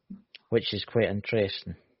 which is quite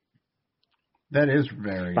interesting. That is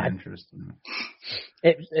very interesting.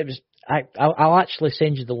 It was. I'll actually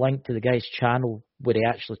send you the link to the guy's channel where he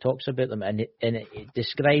actually talks about them, and it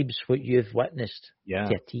describes what you've witnessed. Yeah.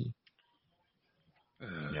 To a T.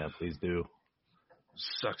 Yeah, please do.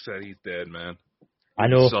 Sucks that he's dead, man. I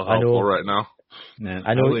know. So helpful right now. Man,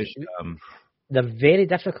 I know. They're very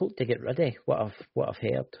difficult to get rid of. What I've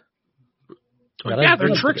heard.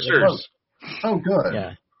 They're tricksters. Oh, good.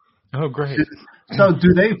 Yeah. Oh, great. So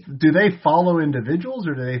do they follow individuals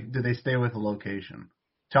or do they stay with a location?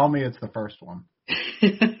 Tell me it's the first one.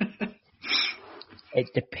 It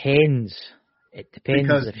depends. It depends.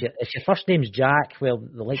 Because if your first name's Jack, well,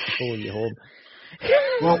 they like to follow you home.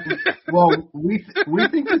 Well, we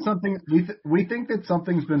think that we think that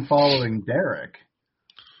something's been following Derek,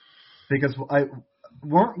 because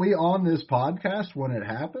weren't we on this podcast when it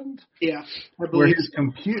happened? Yeah, I where believe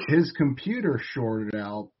his computer shorted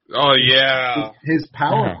out. Oh yeah, his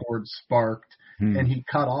power cord sparked, and he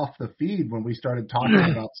cut off the feed when we started talking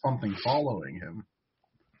about something following him.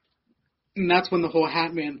 And that's when the whole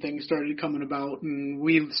Hatman thing started coming about, and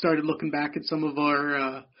we started looking back at some of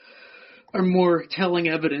our more telling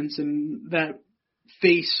evidence, and that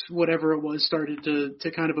face, whatever it was, started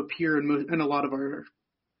to kind of appear in a lot of our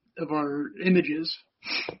images.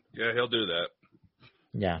 Yeah, he'll do that.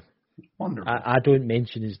 Yeah. Wonderful. I don't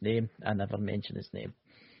mention his name. I never mention his name.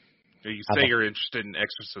 You say you're interested in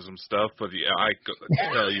exorcism stuff, but I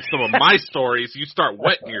tell you some of my stories, you start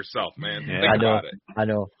wetting yourself, man. Yeah. Think about it. I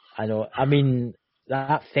know. I mean,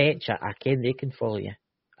 that fetch, I can, they can follow you.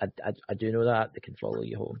 I do know that. They can follow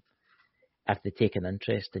you home if they take an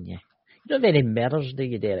interest in you. You don't have any mirrors, do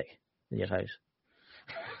you, Derek, in your house?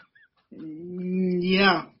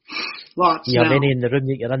 Yeah, lots. Do you have now. any in the room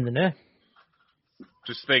that you're in the now?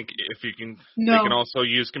 Just think if you can. No. They can also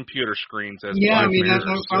use computer screens as Yeah, I mean mirrors.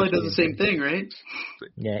 that probably does the same thing, right?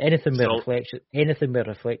 Yeah, anything with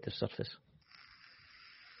reflective surface.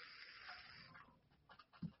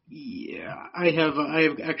 Yeah, I have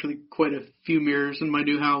actually quite a few mirrors in my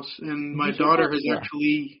new house, and my daughter has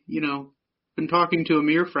actually, been talking to a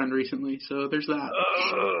mirror friend recently. So there's that.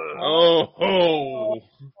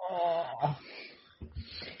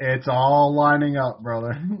 It's all lining up,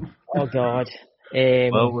 brother. Oh God.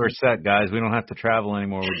 Well, we're set, guys. We don't have to travel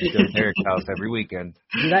anymore. We just go to Derek's house every weekend.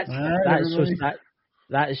 That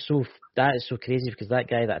is so crazy, because that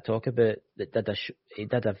guy that I talk about that did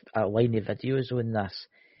a line of videos on this.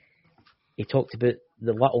 He talked about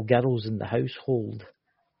the little girls in the household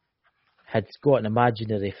had got an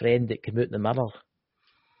imaginary friend that came out in the mirror,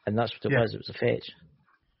 and that's what it was. It was a fetch.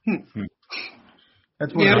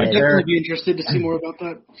 That's what I would definitely be interested to see more about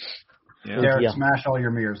that. Yeah. Derek, smash all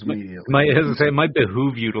your mirrors immediately. It might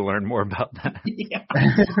behoove you to learn more about that. Yeah.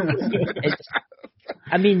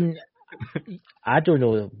 I mean, I don't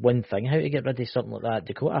know one thing how to get rid of something like that.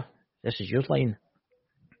 Dakota, this is your line.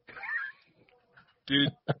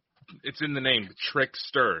 Dude, it's in the name.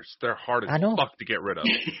 Tricksters. They're hard as fuck to get rid of.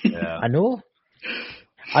 Yeah. I know.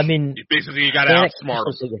 I mean, basically, you got to outsmart them.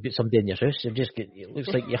 Looks like you've got somebody in your house. It looks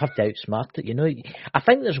like you have to outsmart it. I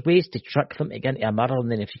think there's ways to trick them to get into a mirror,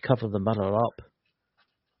 and then if you cover the mirror up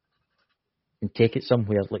and take it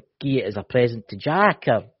somewhere, like give it as a present to Jack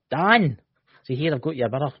or Dan. See here, I've got you a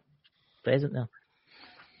mirror present there.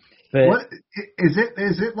 But what is it?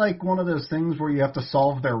 Is it like one of those things where you have to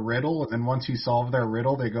solve their riddle, and then once you solve their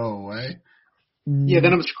riddle, they go away? Yeah,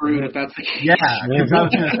 then I'm screwed if that's the case. Yeah, because I was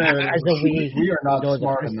going to say, we are not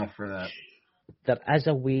smart enough for that. There is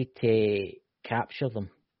a way to capture them.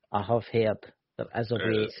 I have heard there is a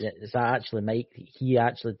way. Is that actually Mike? He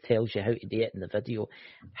actually tells you how to do it in the video,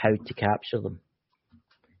 how to capture them.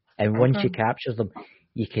 And once you capture them,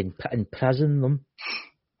 you can imprison them.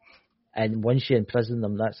 And once you imprison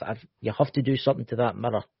them, you have to do something to that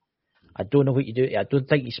mirror. I don't know what you do. I don't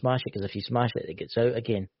think you smash it, because if you smash it, it gets out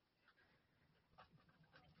again.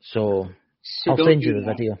 So I'll send you the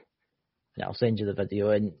video. Yeah, I'll send you the video,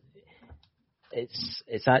 and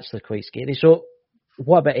it's actually quite scary. So,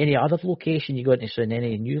 what about any other location? You got into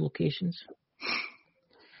any new locations?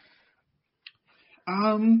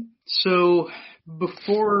 So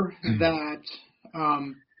before that,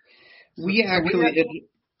 we actually had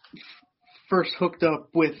first hooked up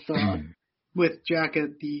with Jack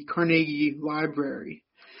at the Carnegie Library.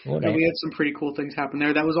 And we had some pretty cool things happen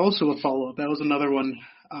there. That was also a follow-up. That was another one.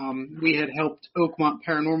 We had helped Oakmont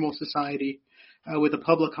Paranormal Society with a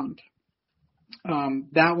public hunt.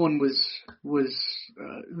 That one was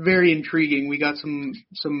very intriguing. We got some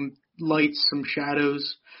lights, some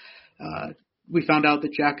shadows. We found out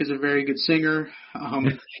that Jack is a very good singer.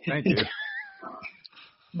 Thank you.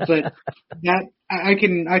 But that I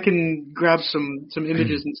can grab some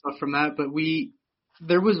images and stuff from that. But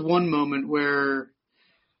there was one moment where,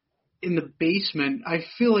 in the basement, I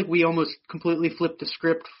feel like we almost completely flipped the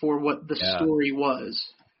script for what the story was.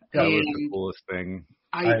 That was the coolest thing.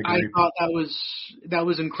 I thought that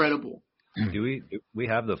was incredible. Do we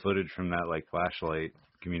have the footage from that flashlight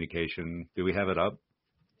communication? Do we have it up?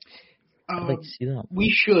 I'd like to see that. We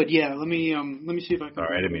should, yeah. Let me see if I can.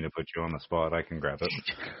 Sorry, I didn't mean to put you on the spot. I can grab it.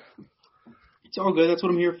 It's all good. That's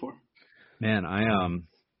what I'm here for. Man,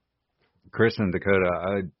 Chris and Dakota,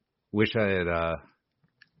 I wish I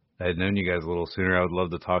had known you guys a little sooner. I would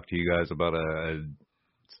love to talk to you guys about a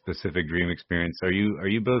specific dream experience. Are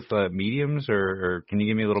you both mediums, or can you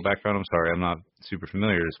give me a little background? I'm sorry, I'm not super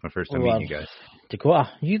familiar. It's my first time meeting you guys. Dakota,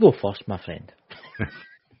 you go first, my friend.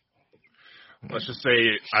 Let's just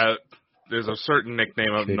say there's a certain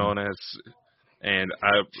nickname I'm known as, and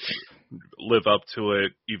I live up to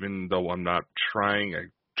it, even though I'm not trying. I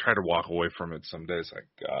try to walk away from it some days. Like,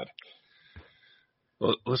 God.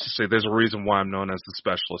 Well, let's just say there's a reason why I'm known as the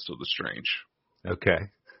specialist of the strange. Okay.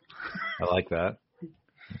 I like that.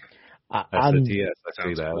 That's yes, I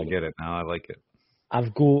see that. Cool. I get it now. I like it.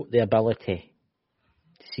 I've got the ability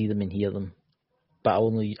to see them and hear them, but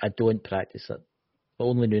I don't practice it.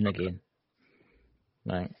 Only now and again.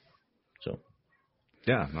 Right. So.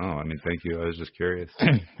 Yeah. No. I mean, thank you. I was just curious.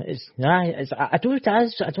 I don't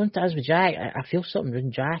as with Jack. I feel something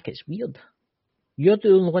around Jack. It's weird. You're the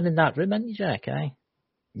only one in that room, aren't you, Jack? Aye.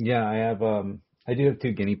 Yeah, I have. I do have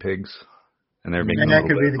 2 guinea pigs. And they're being that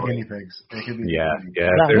could be the guinea pigs. It could be yeah.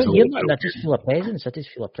 I just feel a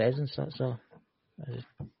presence. That's all. It's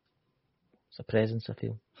a presence I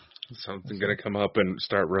feel. Something gonna come up and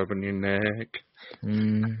start rubbing your neck.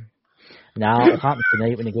 No, it'll happen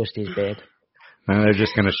tonight when he goes to his bed. And they're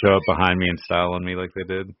just gonna show up behind me and style on me like they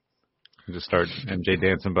did. And just start MJ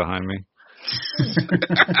dancing behind me.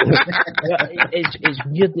 It's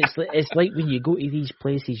weird. It's like when you go to these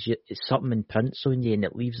places, it's something imprints on you and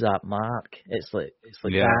it leaves that mark. It's like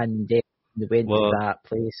Dan went to that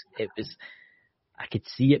place. I could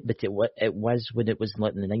see it, but it was when it was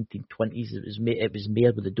like in the 1920s. It was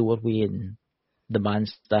made with the doorway and the man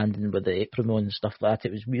standing with the apron on and stuff like that.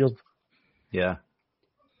 It was weird. Yeah.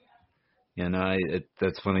 Yeah, no,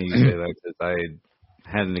 that's funny you say that, because I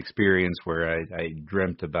had an experience where I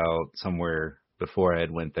dreamt about somewhere before I had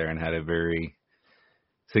went there and had a very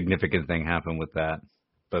significant thing happen with that.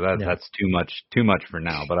 But that's too much for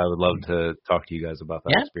now. But I would love to talk to you guys about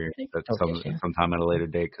that experience at sometime at a later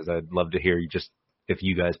date, because I'd love to hear if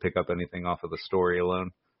you guys pick up anything off of the story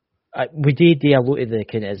alone. We did do a lot of the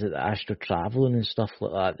kind of the astral traveling and stuff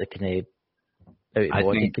like that. The kind of out of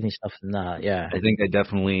body kind of stuff and that. Yeah, I think I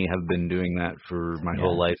definitely have been doing that for my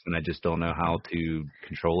whole life, and I just don't know how to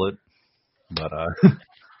control it. But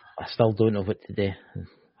I still don't know what to do.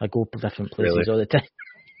 I go to different places all the time.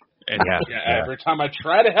 And every time I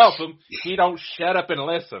try to help him, he don't shut up and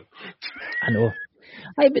listen. I know.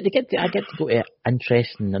 But I get to go to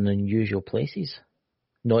interesting and unusual places,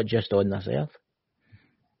 not just on this earth.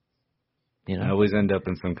 You know? I always end up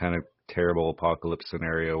in some kind of terrible apocalypse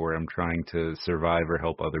scenario where I'm trying to survive or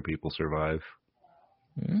help other people survive.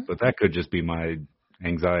 But that could just be my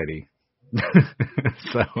anxiety.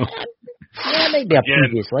 So it might be a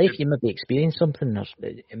previous life. You might be experiencing something.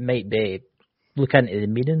 It might be look into the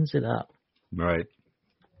meanings of that. Right.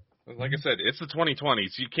 Like I said, it's the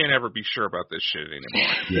 2020s. You can't ever be sure about this shit anymore.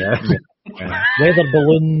 Yeah. Weather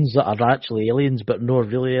balloons that are actually aliens, but not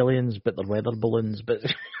really aliens, but they're weather balloons. But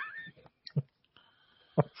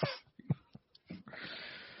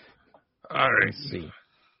all right.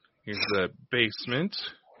 Here's the basement.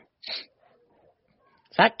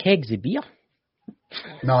 Is that kegs of beer?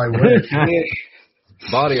 No, I wish.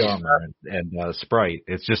 Body armor and Sprite.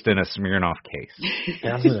 It's just in a Smirnoff case.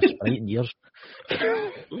 There's a Sprite in yours.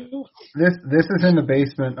 This is in the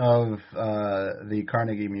basement of the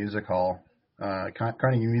Carnegie Music Hall.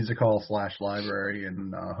 Carnegie Music Hall / library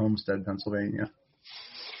in Homestead, Pennsylvania.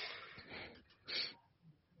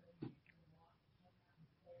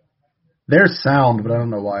 There's sound, but I don't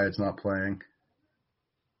know why it's not playing.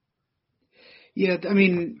 Yeah, I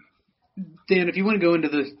mean, Dan, if you want to go into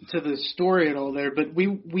the story at all there, but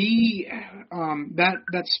we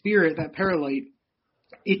that spirit, that paralight,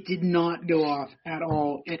 it did not go off at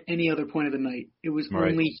all at any other point of the night. It was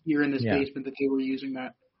only here in this basement that they were using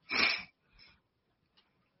that.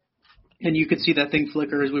 And you could see that thing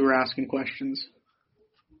flicker as we were asking questions.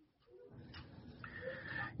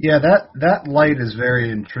 Yeah, that light is very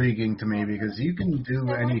intriguing to me because you can do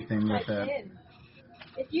anything with that.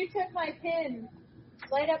 If you took my pin,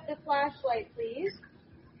 light up the flashlight, please.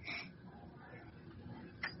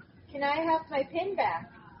 Can I have my pin back?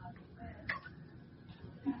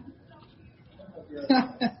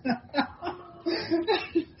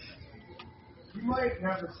 You might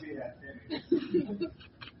never see that pin.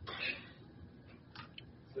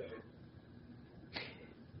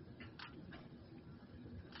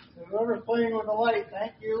 Whoever's playing with the light,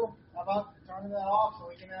 thank you. How about turning that off so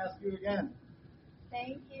we can ask you again?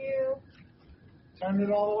 Thank you. Turn it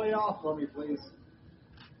all the way off for me, please.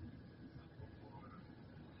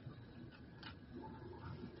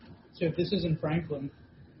 So if this is in Franklin.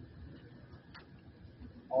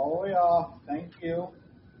 All the way off. Thank you.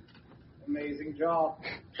 Amazing job.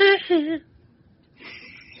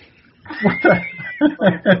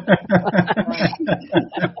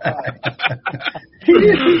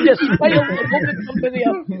 You just smiled and hoping somebody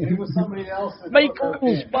else. It was somebody else.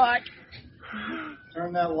 Michael's back.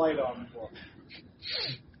 Turn that light on.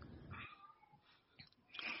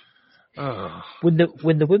 Oh. When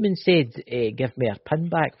the woman said, "Give me her pin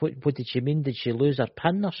back," what did she mean? Did she lose her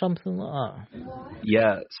pin or something like that?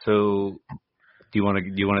 Yeah. So, do you want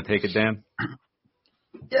to take it, Dan?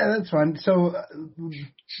 Yeah, that's fine. So,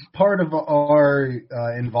 part of our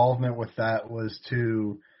involvement with that was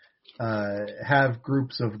to have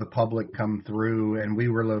groups of the public come through, and we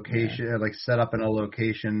were set up in a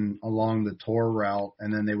location along the tour route,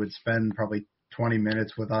 and then they would spend probably 20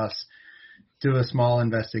 minutes with us, do a small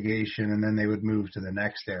investigation, and then they would move to the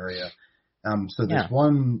next area.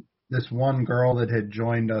 This one girl that had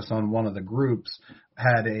joined us on one of the groups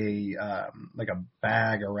had a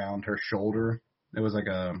bag around her shoulder. It was like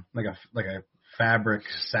a fabric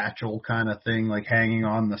satchel kind of thing, like hanging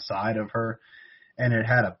on the side of her, and it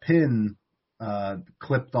had a pin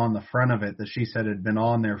clipped on the front of it that she said had been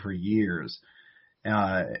on there for years.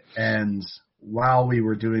 And while we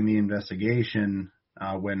were doing the investigation,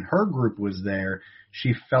 when her group was there,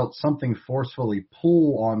 she felt something forcefully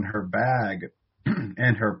pull on her bag,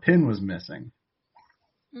 and her pin was missing.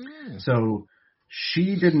 So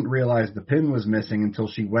she didn't realize the pin was missing until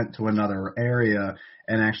she went to another area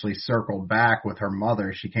and actually circled back with her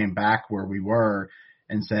mother. She came back where we were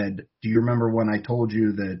and said, "Do you remember when I told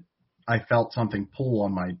you that I felt something pull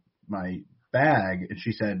on my bag?" And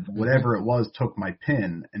she said, "Whatever it was took my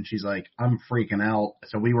pin." And she's like, "I'm freaking out."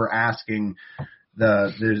 So we were asking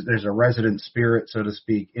there's a resident spirit, so to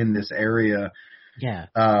speak, in this area,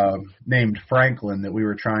 named Franklin, that we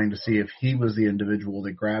were trying to see if he was the individual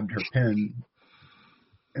that grabbed her pin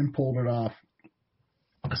and pulled it off.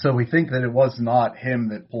 So we think that it was not him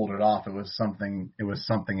that pulled it off. It was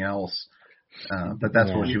something else. But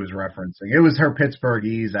that's what she was referencing. It was her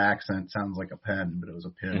Pittsburghese accent. Sounds like a pen, but it was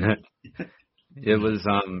a pin. It was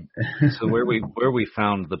so where we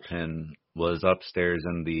found the pin was upstairs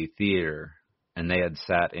in the theater, and they had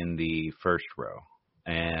sat in the first row,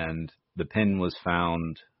 and the pin was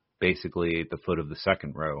found basically at the foot of the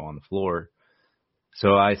second row on the floor.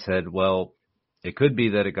 So I said, well, it could be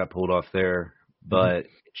that it got pulled off there, but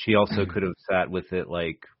she also could have sat with it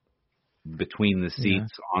like between the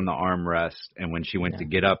seats on the armrest, and when she went to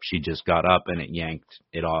get up, she just got up and it yanked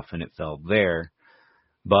it off and it fell there.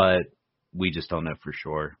 But we just don't know for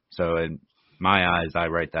sure. So in my eyes, I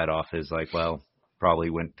write that off as like, well, probably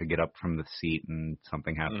went to get up from the seat and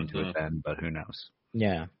something happened to it then, but who knows?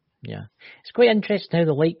 Yeah. It's quite interesting how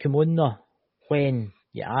the light came on though when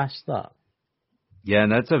you asked that. Yeah,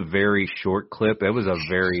 and that's a very short clip. It was a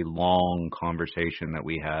very long conversation that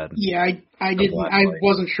we had. Yeah, I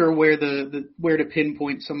wasn't sure where to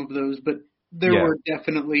pinpoint some of those, but there were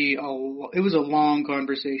definitely it was a long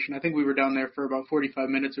conversation. I think we were down there for about 45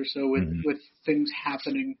 minutes or so with things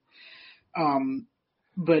happening.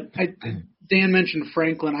 But Dan mentioned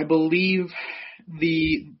Franklin. I believe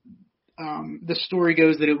the story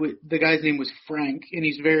goes that the guy's name was Frank, and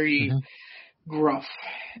he's very gruff,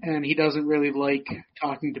 and he doesn't really like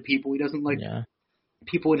talking to people. He doesn't like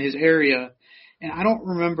people in his area. And I don't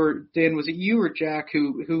remember, Dan, was it you or Jack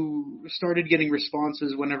who started getting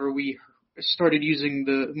responses whenever we started using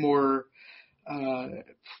the more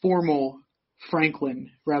formal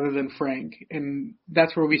Franklin rather than Frank? And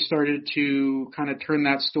that's where we started to kind of turn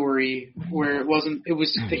that story where it was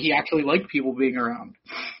that he actually liked people being around.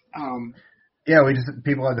 Yeah,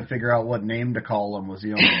 people had to figure out what name to call him was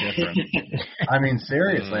the only difference. I mean,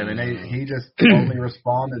 seriously, he just only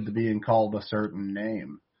responded to being called a certain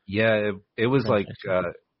name. Yeah, it was like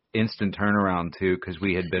instant turnaround too, because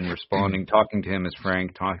we had been responding, talking to him as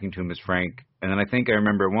Frank, and then I think I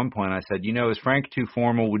remember at one point I said, is Frank too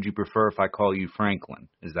formal? Would you prefer if I call you Franklin?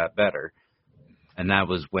 Is that better? And that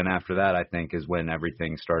was when, after that, I think, is when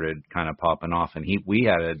everything started kind of popping off. And we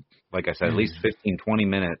had, like I said, at least 15, 20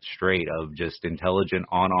 minutes straight of just intelligent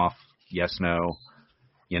on-off, yes, no.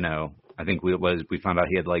 I think we found out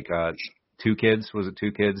he had like 2 kids. Was it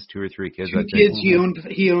 2 kids? 2 or 3 kids? 2 kids. He owned.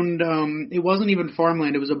 It wasn't even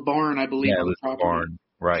farmland. It was a barn, I believe. Yeah, it was a barn,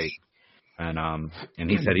 right? And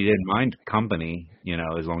he said he didn't mind company,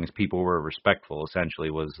 as long as people were respectful.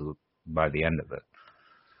 Essentially, was by the end of it.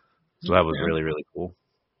 So that was really, really cool.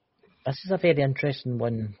 This is a very interesting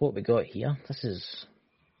one. What we got here. This is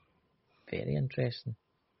very interesting.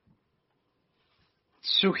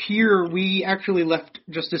 So here we actually left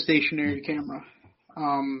just a stationary camera.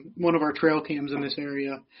 One of our trail cams in this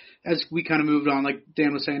area, as we kind of moved on, like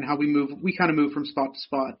Dan was saying, how we kind of move from spot to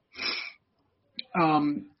spot.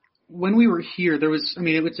 when we were here,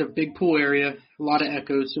 it's a big pool area, a lot of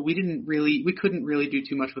echoes, so we couldn't really do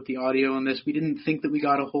too much with the audio on this. We didn't think that we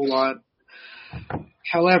got a whole lot.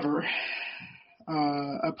 However,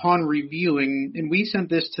 upon reviewing, and we sent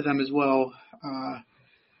this to them as well,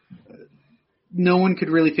 no one could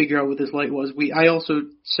really figure out what this light was. I also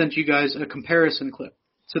sent you guys a comparison clip.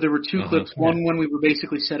 So there were two clips. One when we were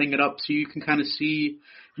basically setting it up so you can kind of see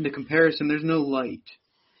in the comparison there's no light.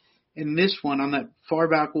 And this one on that far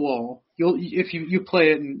back wall, if you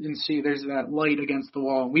play it and see there's that light against the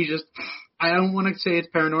wall. I don't want to say it's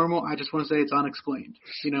paranormal. I just want to say it's unexplained.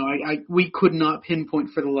 We could not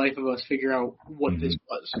pinpoint for the life of us figure out what this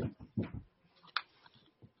was.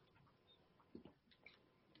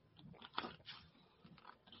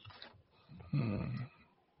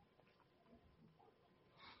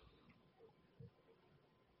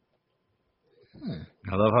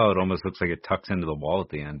 I love how it almost looks like it tucks into the wall at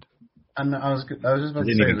the end. And I was just about to say, I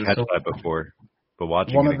didn't even catch that before, but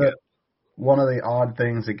watching one of the odd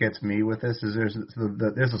things that gets me with this is there's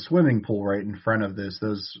a swimming pool right in front of this.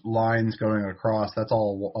 Those lines going across, that's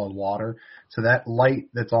all water. So that light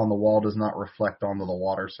that's on the wall does not reflect onto the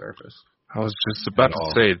water surface. I was just about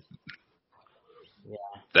to say,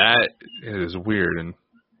 that is weird. And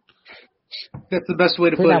that's the best way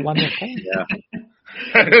to put it. Yeah.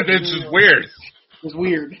 It's just weird. It's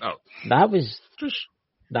weird. Oh. That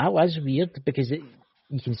was weird because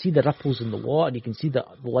you can see the ripples in the water, you can see the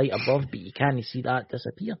light above, but you can't see that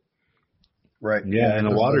disappear. Right. Yeah, and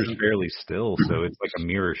the water's fairly still, so it's like a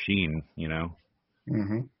mirror sheen,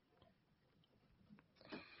 Mm-hmm.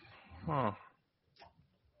 Huh.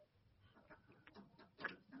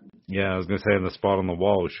 Yeah, I was going to say the spot on the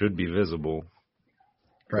wall should be visible.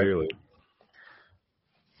 Clearly.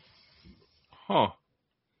 Huh.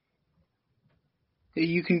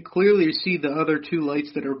 You can clearly see the other two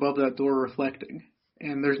lights that are above that door reflecting,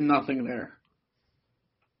 and there's nothing there.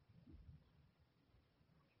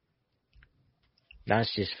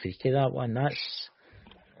 That's just freaky, that one.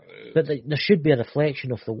 But there should be a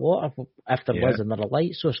reflection of the water if there was another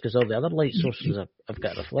light source, because all the other light sources have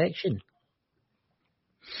got a reflection.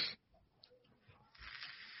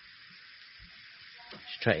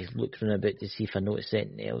 Just try to look around a bit to see if I notice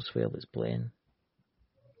anything elsewhere that's playing.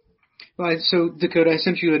 Well, so Dakota, I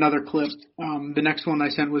sent you another clip. The next one I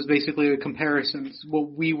sent was basically a comparison.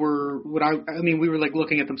 We were like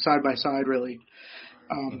looking at them side by side, really,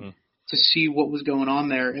 to see what was going on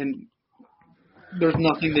there, and there's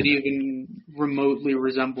nothing that even remotely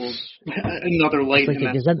resembles another light. It's like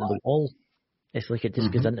it goes into the wall. It's like it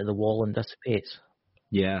just goes into the wall and dissipates.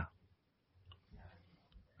 Yeah.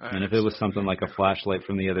 And if it was something like a flashlight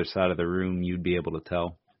from the other side of the room, you'd be able to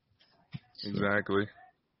tell. Exactly.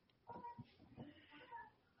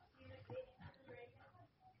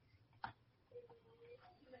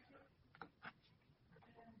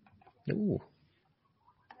 Ooh.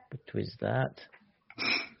 What was that?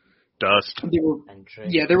 Dust.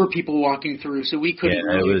 There were people walking through, so we couldn't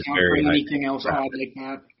really account for anything else odd like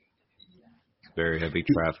that. Very heavy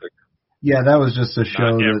traffic. Yeah, that was just to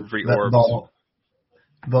show that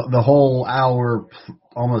the whole hour,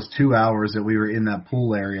 almost 2 hours that we were in that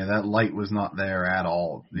pool area, that light was not there at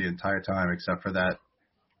all the entire time, except for that,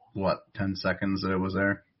 10 seconds that it was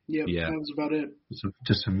there? Yep, yeah, that was about it.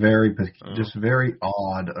 Just a very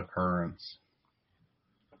odd occurrence.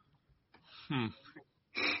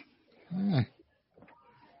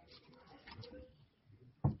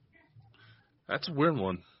 That's a weird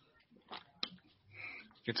one.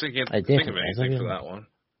 I can't think of anything for that one.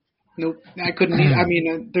 Nope, I couldn't. I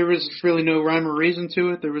mean, there was really no rhyme or reason to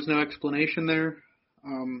it. There was no explanation there.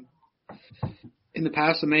 In the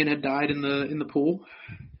past, a man had died in the pool,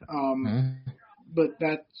 but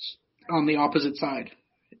that's on the opposite side.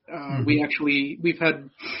 We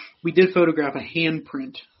did photograph a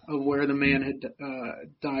handprint of where the man had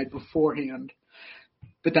died beforehand,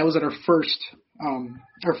 but that was at our first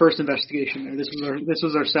investigation there. This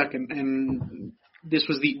was our second, and this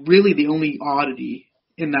was the only oddity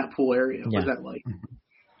in that pool area was that light.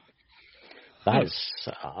 I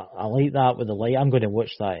like that with the light. I'm going to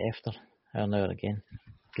watch that after an hour again,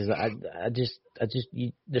 because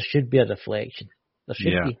there should be a reflection. There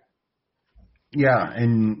should be. Yeah,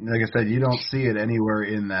 and like I said, you don't see it anywhere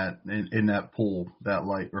in that pool, that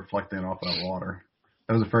light reflecting off that water.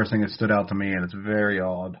 That was the first thing that stood out to me, and it's very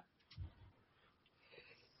odd.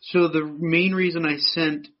 So the main reason I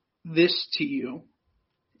sent this to you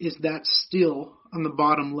is that still on the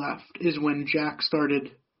bottom left is when Jack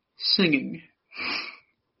started singing.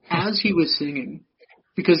 As he was singing,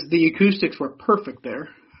 because the acoustics were perfect there.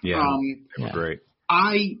 Yeah, they were great.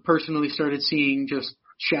 I personally started seeing just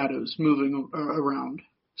shadows moving around.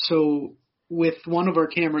 So with one of our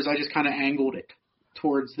cameras, I just kind of angled it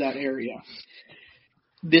towards that area.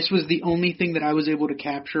 This was the only thing that I was able to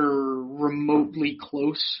capture remotely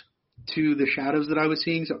close to the shadows that I was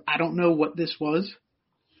seeing. So I don't know what this was,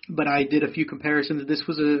 but I did a few comparisons. This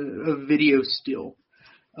was a video still.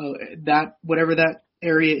 That whatever that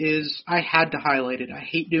area is, I had to highlight it. I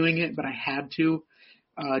hate doing it, but I had to,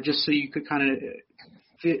 just so you could kind of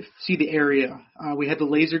see the area. We had the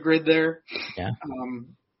laser grid there. Yeah.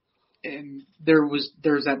 And there's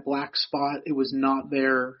that black spot. It was not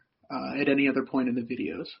there at any other point in the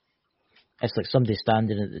videos. It's like somebody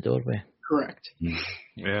standing at the doorway. Correct.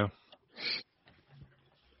 Yeah.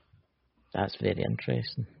 That's very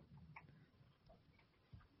interesting.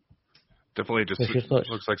 Definitely just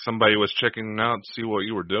looks like somebody was checking out to see what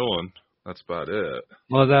you were doing. That's about it.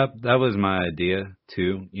 Well, that was my idea,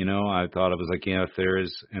 too. You know, I thought it was like, if there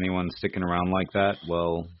is anyone sticking around like that,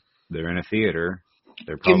 well, they're in a theater.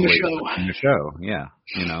 They're probably in the show. Yeah.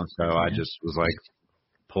 You know, so I just was like,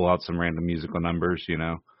 pull out some random musical numbers,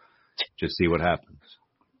 just see what happens.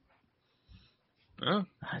 Oh,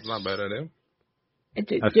 that's not a bad idea. It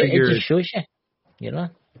just shows you,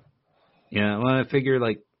 Yeah, well, I figure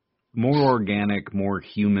like more organic, more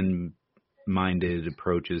human-minded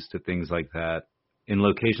approaches to things like that in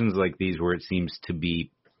locations like these where it seems to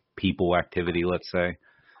be people activity, let's say.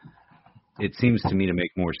 It seems to me to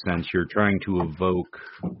make more sense. You're trying to evoke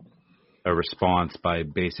a response by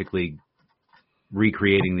basically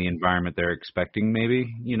recreating the environment they're expecting,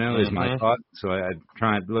 maybe, is my thought. So I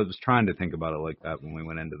was trying to think about it like that when we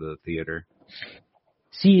went into the theater.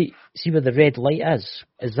 See where the red light is?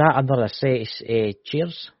 Is that under a set of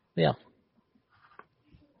chairs there?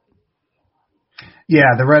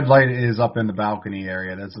 Yeah, the red light is up in the balcony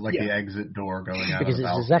area. That's like the exit door going out of the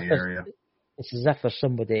balcony area. It's as if there's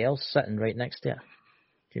somebody else sitting right next to it.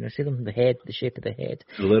 Do you see them? The shape of the head.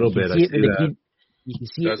 A little bit. I see that. You can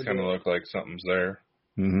see it does kind of look like something's there.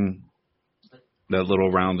 Mm-hmm. That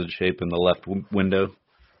little rounded shape in the left window.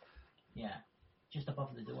 Yeah, just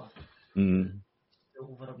above the door. Mm-hmm.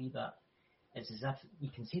 Over a wee bit. It's as if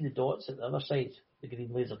you can see the dots at the other side, the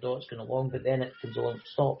green laser dots going along, but then it comes along and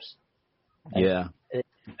stops. Yeah. It's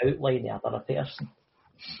outline the other person.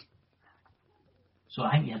 So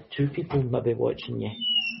I think you had two people maybe watching you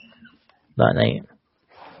that night.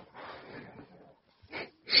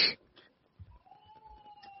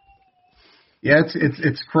 Yeah,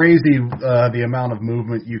 it's crazy the amount of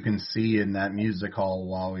movement you can see in that music hall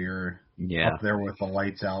while you're up there with the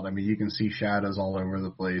lights out. I mean, you can see shadows all over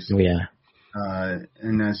the place. Oh, yeah.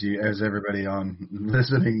 And as everybody on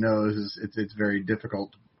listening knows, it's very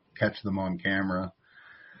difficult to catch them on camera.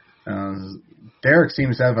 Derek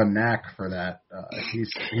seems to have a knack for that.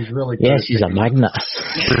 He's really good. Yes, he's a magnet.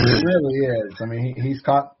 He really is. I mean, he's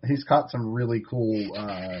caught some really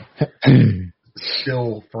cool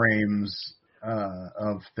still frames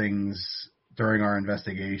of things during our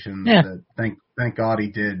investigation. Yeah. That thank God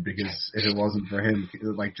he did, because if it wasn't for him,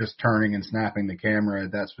 like just turning and snapping the camera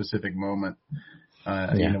at that specific moment,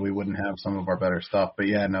 we wouldn't have some of our better stuff. But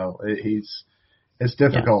it's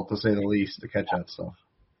difficult to say the least to catch that stuff.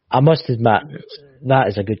 I must admit, that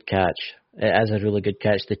is a good catch. It is a really good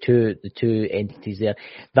catch. The two entities there.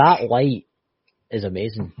 That light is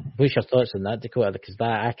amazing. What's your thoughts on that, Dakota? Because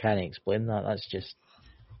I can't explain that. That's just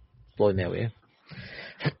blowing me away.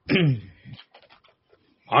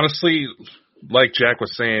 Honestly, like Jack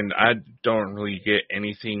was saying, I don't really get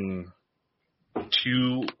anything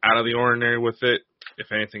too out of the ordinary with it.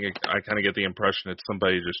 If anything, I kind of get the impression it's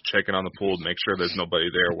somebody just checking on the pool to make sure there's nobody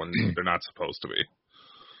there when they're not supposed to be.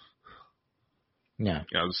 Yeah.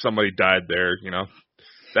 Somebody died there,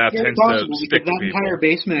 That tends to stick to people. That entire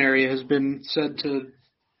basement area has been said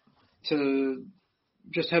to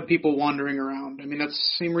just have people wandering around. I mean, that's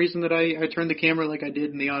the same reason that I turned the camera like I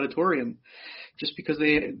did in the auditorium, just because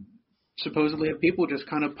they supposedly have people just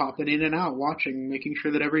kind of popping in and out, watching, making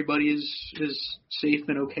sure that everybody is safe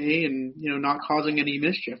and okay, and not causing any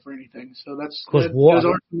mischief or anything. So those are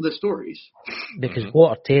some of the stories. Because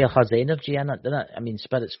water has energy in it, doesn't it? I mean,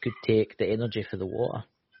 spirits could take the energy for the water.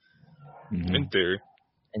 Mm-hmm. In theory.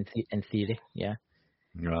 In theory, yeah.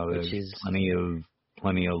 Well, there's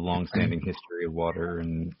plenty of long-standing history of water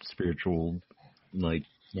and spiritual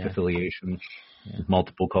affiliation,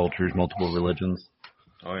 multiple cultures, multiple religions.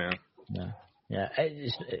 Oh yeah. Yeah.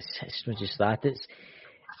 It's not just that. It's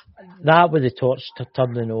that with the torch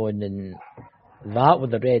turning on, and that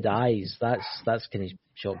with the red eyes. That's kind of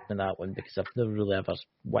shocked me, that one, because I've never really ever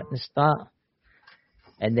witnessed that.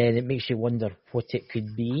 And then it makes you wonder what it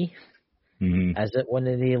could be. Mm-hmm. Is it one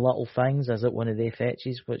of the little things? Is it one of the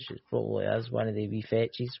fetches? Which it probably is one of the wee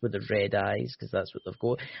fetches with the red eyes, because that's what they've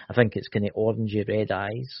got. I think it's kind of orangey red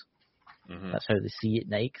eyes. Mm-hmm. That's how they see at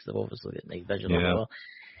night, because they've obviously got night vision or Yeah. whatever.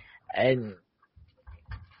 And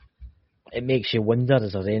it makes you wonder,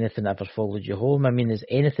 has there anything ever followed you home? I mean, has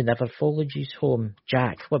anything ever followed you home?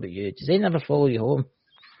 Jack, what about you? Does anything ever follow you home?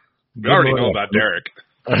 We already know about Derek.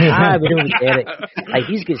 We know about Derek. Like,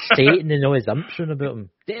 he's got Satan and all his umption about him.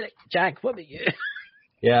 Derek, Jack, what about you?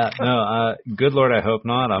 Yeah, no, good Lord, I hope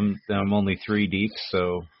not. I'm only 3 deep,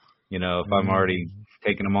 so, you know, if I'm already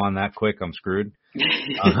taking them on that quick, I'm screwed.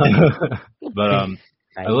 But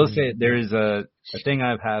I will say there is a thing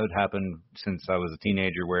I've had happen since I was a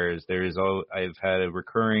teenager, whereas I've had a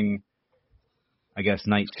recurring, I guess,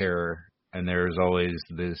 night terror, and there's always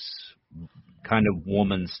this kind of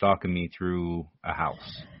woman stalking me through a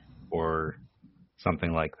house or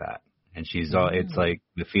something like that. And she's all, it's like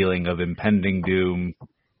the feeling of impending doom.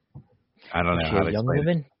 I don't know how to a young explain it.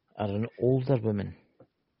 woman or an older woman?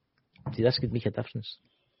 See, this could make a difference.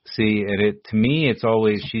 See, to me, it's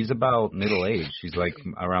always, she's about middle age. She's like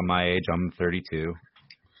around my age. I'm 32.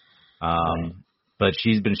 But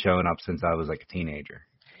she's been showing up since I was like a teenager.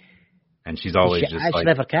 And she's always just like...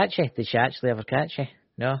 Did she actually ever catch you?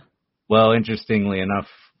 No? Well, interestingly enough,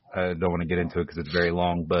 I don't want to get into it because it's very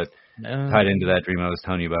long, but tied into that dream I was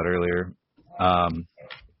telling you about earlier,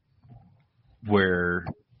 where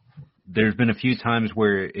there's been a few times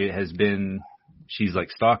where it has been, she's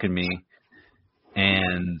like stalking me,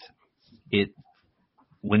 and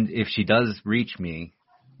if she does reach me,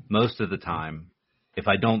 most of the time, if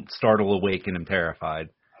I don't startle awake and am terrified,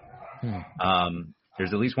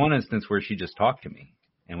 there's at least one instance where she just talked to me,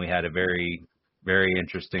 and we had a very, very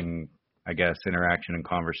interesting, I guess, interaction and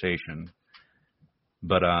conversation.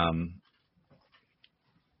 But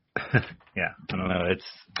yeah, I don't know.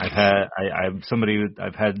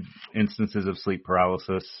 I've had instances of sleep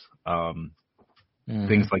paralysis,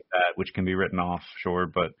 things like that, which can be written off, sure,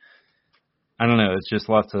 but I don't know. It's just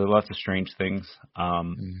lots of strange things.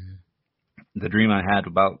 The dream I had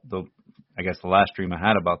about the last dream I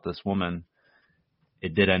had about this woman,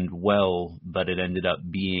 it did end well, but it ended up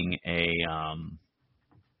being a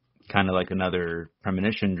kind of like another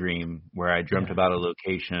premonition dream where I dreamt about a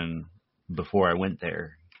location before I went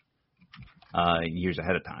there, years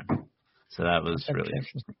ahead of time. So that was really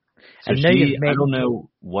interesting. So I don't know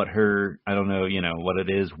what it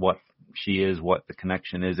is, what she is, what the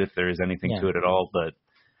connection is, if there is anything to it at all, but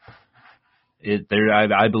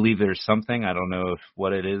I believe there's something. I don't know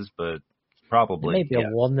what it is, but probably. It might be a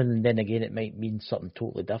warning, and then again, it might mean something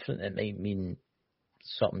totally different. It might mean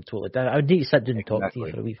something totally different. I would need to sit down and talk to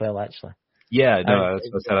you for a wee while, actually. Yeah, no, as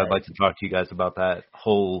I said, I'd like to talk to you guys about that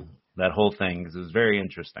whole thing, because it was very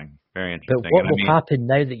interesting. Very interesting. But what will happen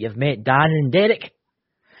now that you've met Dan and Derek?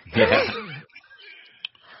 Yeah.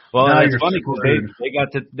 Well, it's funny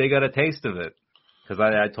because they got a taste of it, because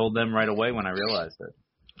I told them right away when I realized it.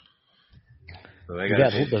 So I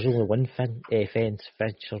hope there's only one fence,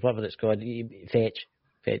 or whatever it's called, fetch.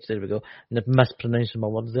 There we go. And I'm mispronouncing my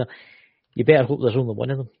words there. You better hope there's only one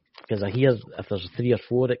of them, because I hear if there's 3 or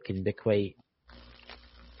 4, it can be quite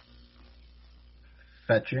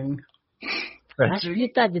fetching. That's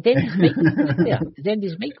weird. That the Denny's mic over there. The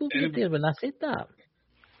Denny's mic over there when I said that.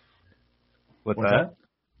 What's that?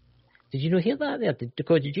 Did you not hear that there? Did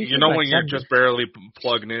you? You know when you're just barely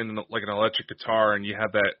plugging in like an electric guitar and you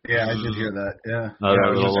have that? Yeah, I did hear that. Yeah. I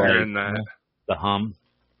was just hearing that. The hum.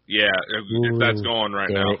 Yeah, if that's going right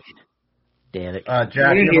now. Derek. Jack, you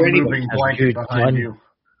have a moving blanket behind you.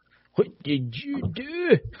 What did you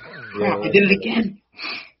do? Yeah. I did it again.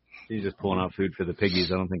 She's just pulling out food for the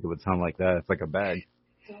piggies. I don't think it would sound like that. It's like a bag.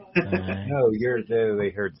 No, they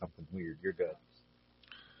heard something weird. You're good.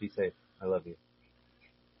 Be safe. I love you.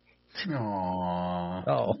 Aww.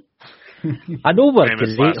 Oh. I know we're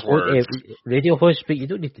great radio hosts, but you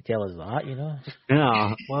don't need to tell us that, you know.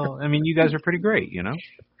 Yeah. Well, I mean, you guys are pretty great, you know.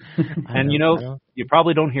 And you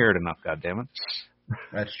probably don't hear it enough. goddammit.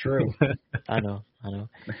 That's true. I know.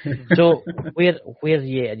 So, where are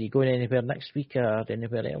you going anywhere next week or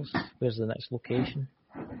anywhere else? Where's the next location?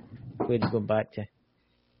 Where are you going back to?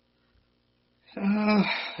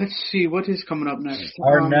 Let's see, what is coming up next?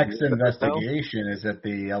 Our next investigation is at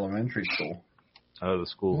the elementary school. Oh, the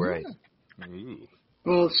school, right. Ooh.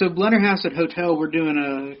 Well, so Blennerhassett Hotel, we're doing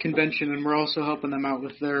a convention, and we're also helping them out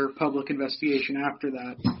with their public investigation after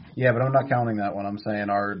that. Yeah, but I'm not counting that one. I'm saying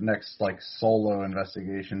our next, solo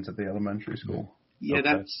investigations at the elementary school. Yeah,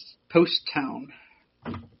 okay. That's Post Town.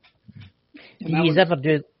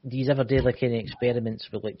 Do you ever do like any experiments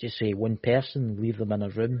with like just say one person, leave them in a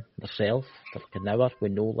room themselves for like an hour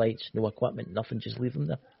with no lights, no equipment, nothing, just leave them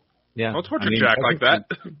there? Yeah. Don't torture Jack like that.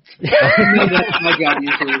 I got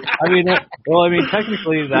you too.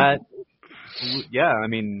 Technically that. Yeah, I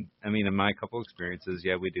mean, in my couple experiences,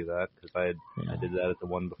 yeah, we do that because I did that at the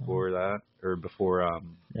one before that, or before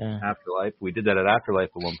Afterlife. We did that at Afterlife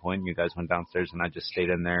at one point. You guys went downstairs, and I just stayed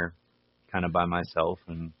in there, kind of by myself,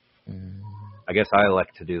 and I guess I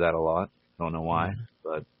like to do that a lot. Don't know why,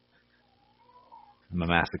 but I'm a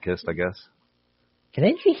masochist, I guess. Can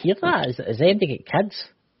anybody hear that? Is anybody get kids?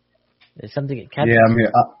 Is somebody get kids? Yeah,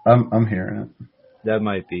 I'm hearing it. That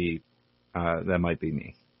might be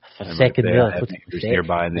me. For a second there, I thought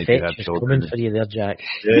nearby and they do have children. Coming for you there, Jack.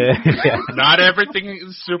 Yeah. Not everything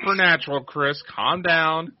is supernatural, Chris. Calm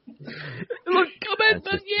down. Look, come in,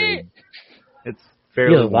 yeah. It's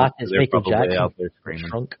fairly. It's making Jack out there screaming.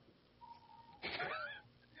 Shrunk.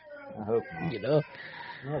 I hope not. You know.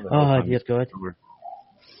 Oh dear God.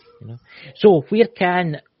 You know. So where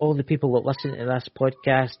can all the people that listen to this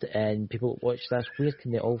podcast and people that watch this, where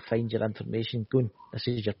can they all find your information? Go on. This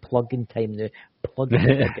is your plug-in time now. Plug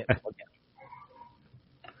it.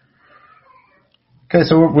 Okay,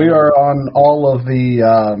 so we are on all of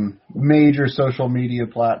the major social media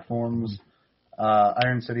platforms.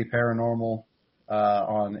 Iron City Paranormal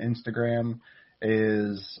on Instagram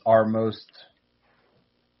is our most,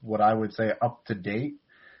 what I would say, up to date.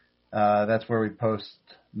 That's where we post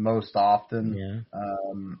most often.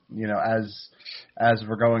 As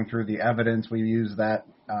we're going through the evidence, we use that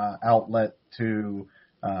outlet to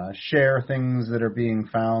share things that are being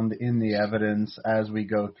found in the evidence as we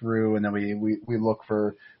go through, and then we look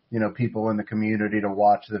for people in the community to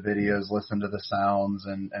watch the videos, listen to the sounds,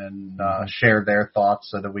 and share their thoughts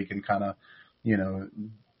so that we can kind of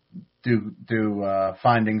do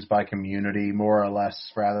findings by community more or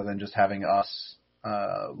less, rather than just having us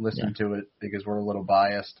listen to it because we're a little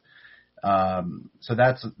biased. So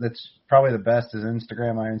that's probably the best is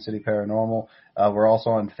Instagram, Iron City Paranormal. We're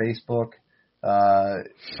also on Facebook,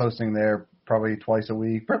 posting there probably twice a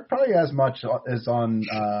week, probably as much as on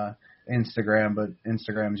Instagram, but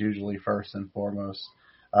Instagram's usually first and foremost.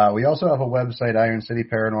 We also have a website,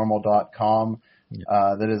 IronCityParanormal.com,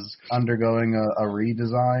 that is undergoing a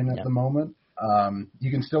redesign at the moment.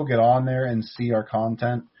 You can still get on there and see our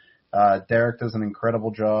content. Derek does an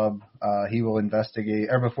incredible job. He will investigate,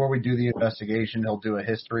 or before we do the investigation, he'll do a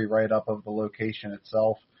history write-up of the location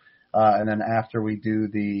itself. And then after we do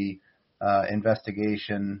the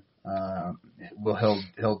investigation,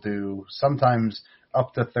 he'll do sometimes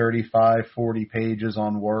up to 35, 40 pages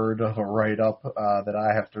on Word of a write-up that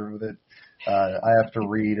I have to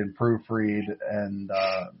read and proofread and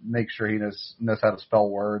make sure he knows how to spell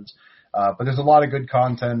words. But there's a lot of good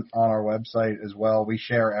content on our website as well. We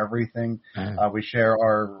share everything. We share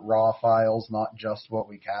our raw files, not just what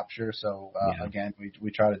we capture. So again,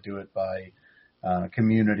 we try to do it by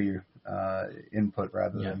community input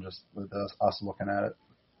rather than just with us looking at it.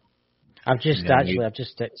 I've just signed on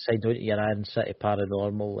to your Iron City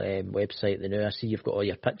Paranormal website now. I see you've got all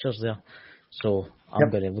your pictures there. So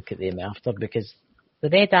I'm going to look at them after, because the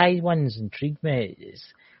red eye ones intrigue me.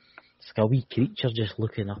 It's like a wee creature just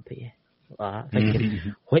looking up at you.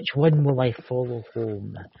 Thinking, which one will I follow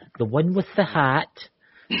home? The one with the hat,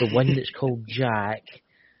 the one that's called Jack,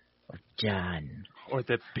 or Jan, or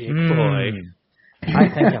the big boy? I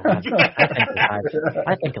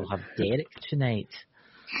think I'll have Derek tonight.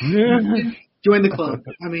 Join the club.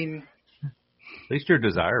 I mean, at least you're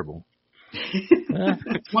desirable.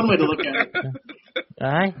 It's one way to look at it.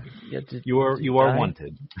 Aye, you are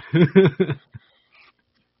wanted.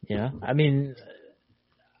 Yeah, I mean,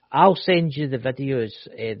 I'll send you the videos,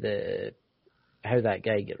 how that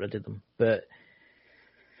guy get rid of them. But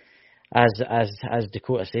as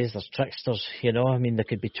Dakota says, there's tricksters. I mean, there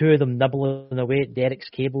could be two of them nibbling away at Derek's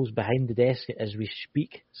cables behind the desk as we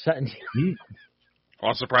speak, sitting here.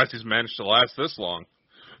 I'm surprised he's managed to last this long.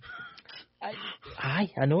 I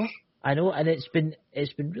know, and it's been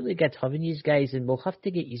really good having you guys, and we'll have to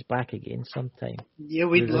get you back again sometime. Yeah,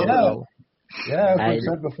 we'd love it. Yeah, as we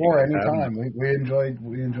said before, anytime. We enjoy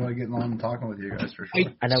getting on and talking with you guys for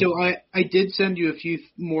sure. I did send you a few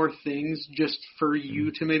more things just for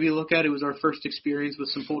you to maybe look at. It was our first experience with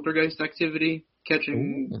some poltergeist activity,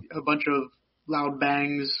 catching a bunch of loud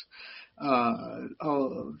bangs, a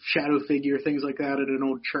shadow figure, things like that at an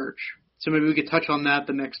old church. So maybe we could touch on that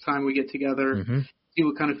the next time we get together, see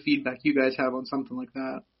what kind of feedback you guys have on something like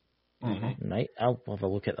that. Right, I'll have a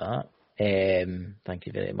look at that. Thank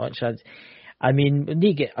you very much. I mean, we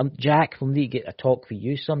need to get Jack. We'll need to get a talk with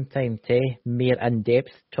you sometime, more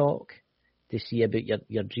in-depth talk, to see about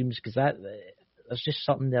your dreams, because there's just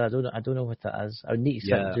something there. I don't know what it is. I would need to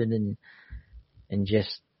sit down and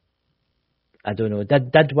just, I don't know.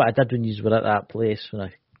 Did what I did when you were at that place when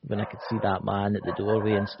I could see that man at the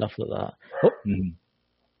doorway and stuff like that. Oh,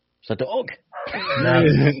 it's a dog.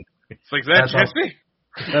 It's like that, Jesse.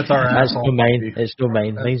 That's our That's asshole. no mine. It's no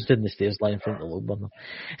mine. Mine's down the stairs lying in front of the load burner.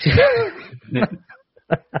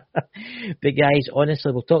 But guys,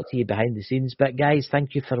 honestly, we'll talk to you behind the scenes. But guys,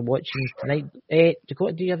 thank you for watching tonight.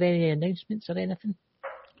 Dakota, do you have any announcements or anything?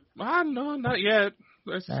 No, not yet.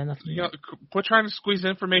 Nothing. You know, quit trying to squeeze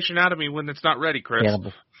information out of me when it's not ready, Chris.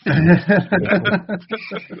 Terrible.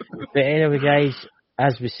 But anyway, guys,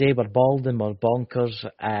 as we say, we're bald and we're bonkers,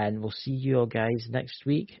 and we'll see you all guys next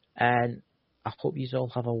week. And I hope you all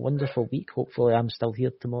have a wonderful week. Hopefully I'm still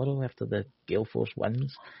here tomorrow after the Gale Force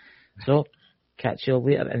wins. So, catch you all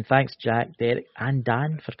later. And thanks, Jack, Derek, and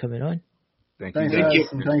Dan for coming on. Thanks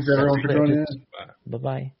everyone for joining in.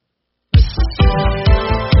 Bye-bye.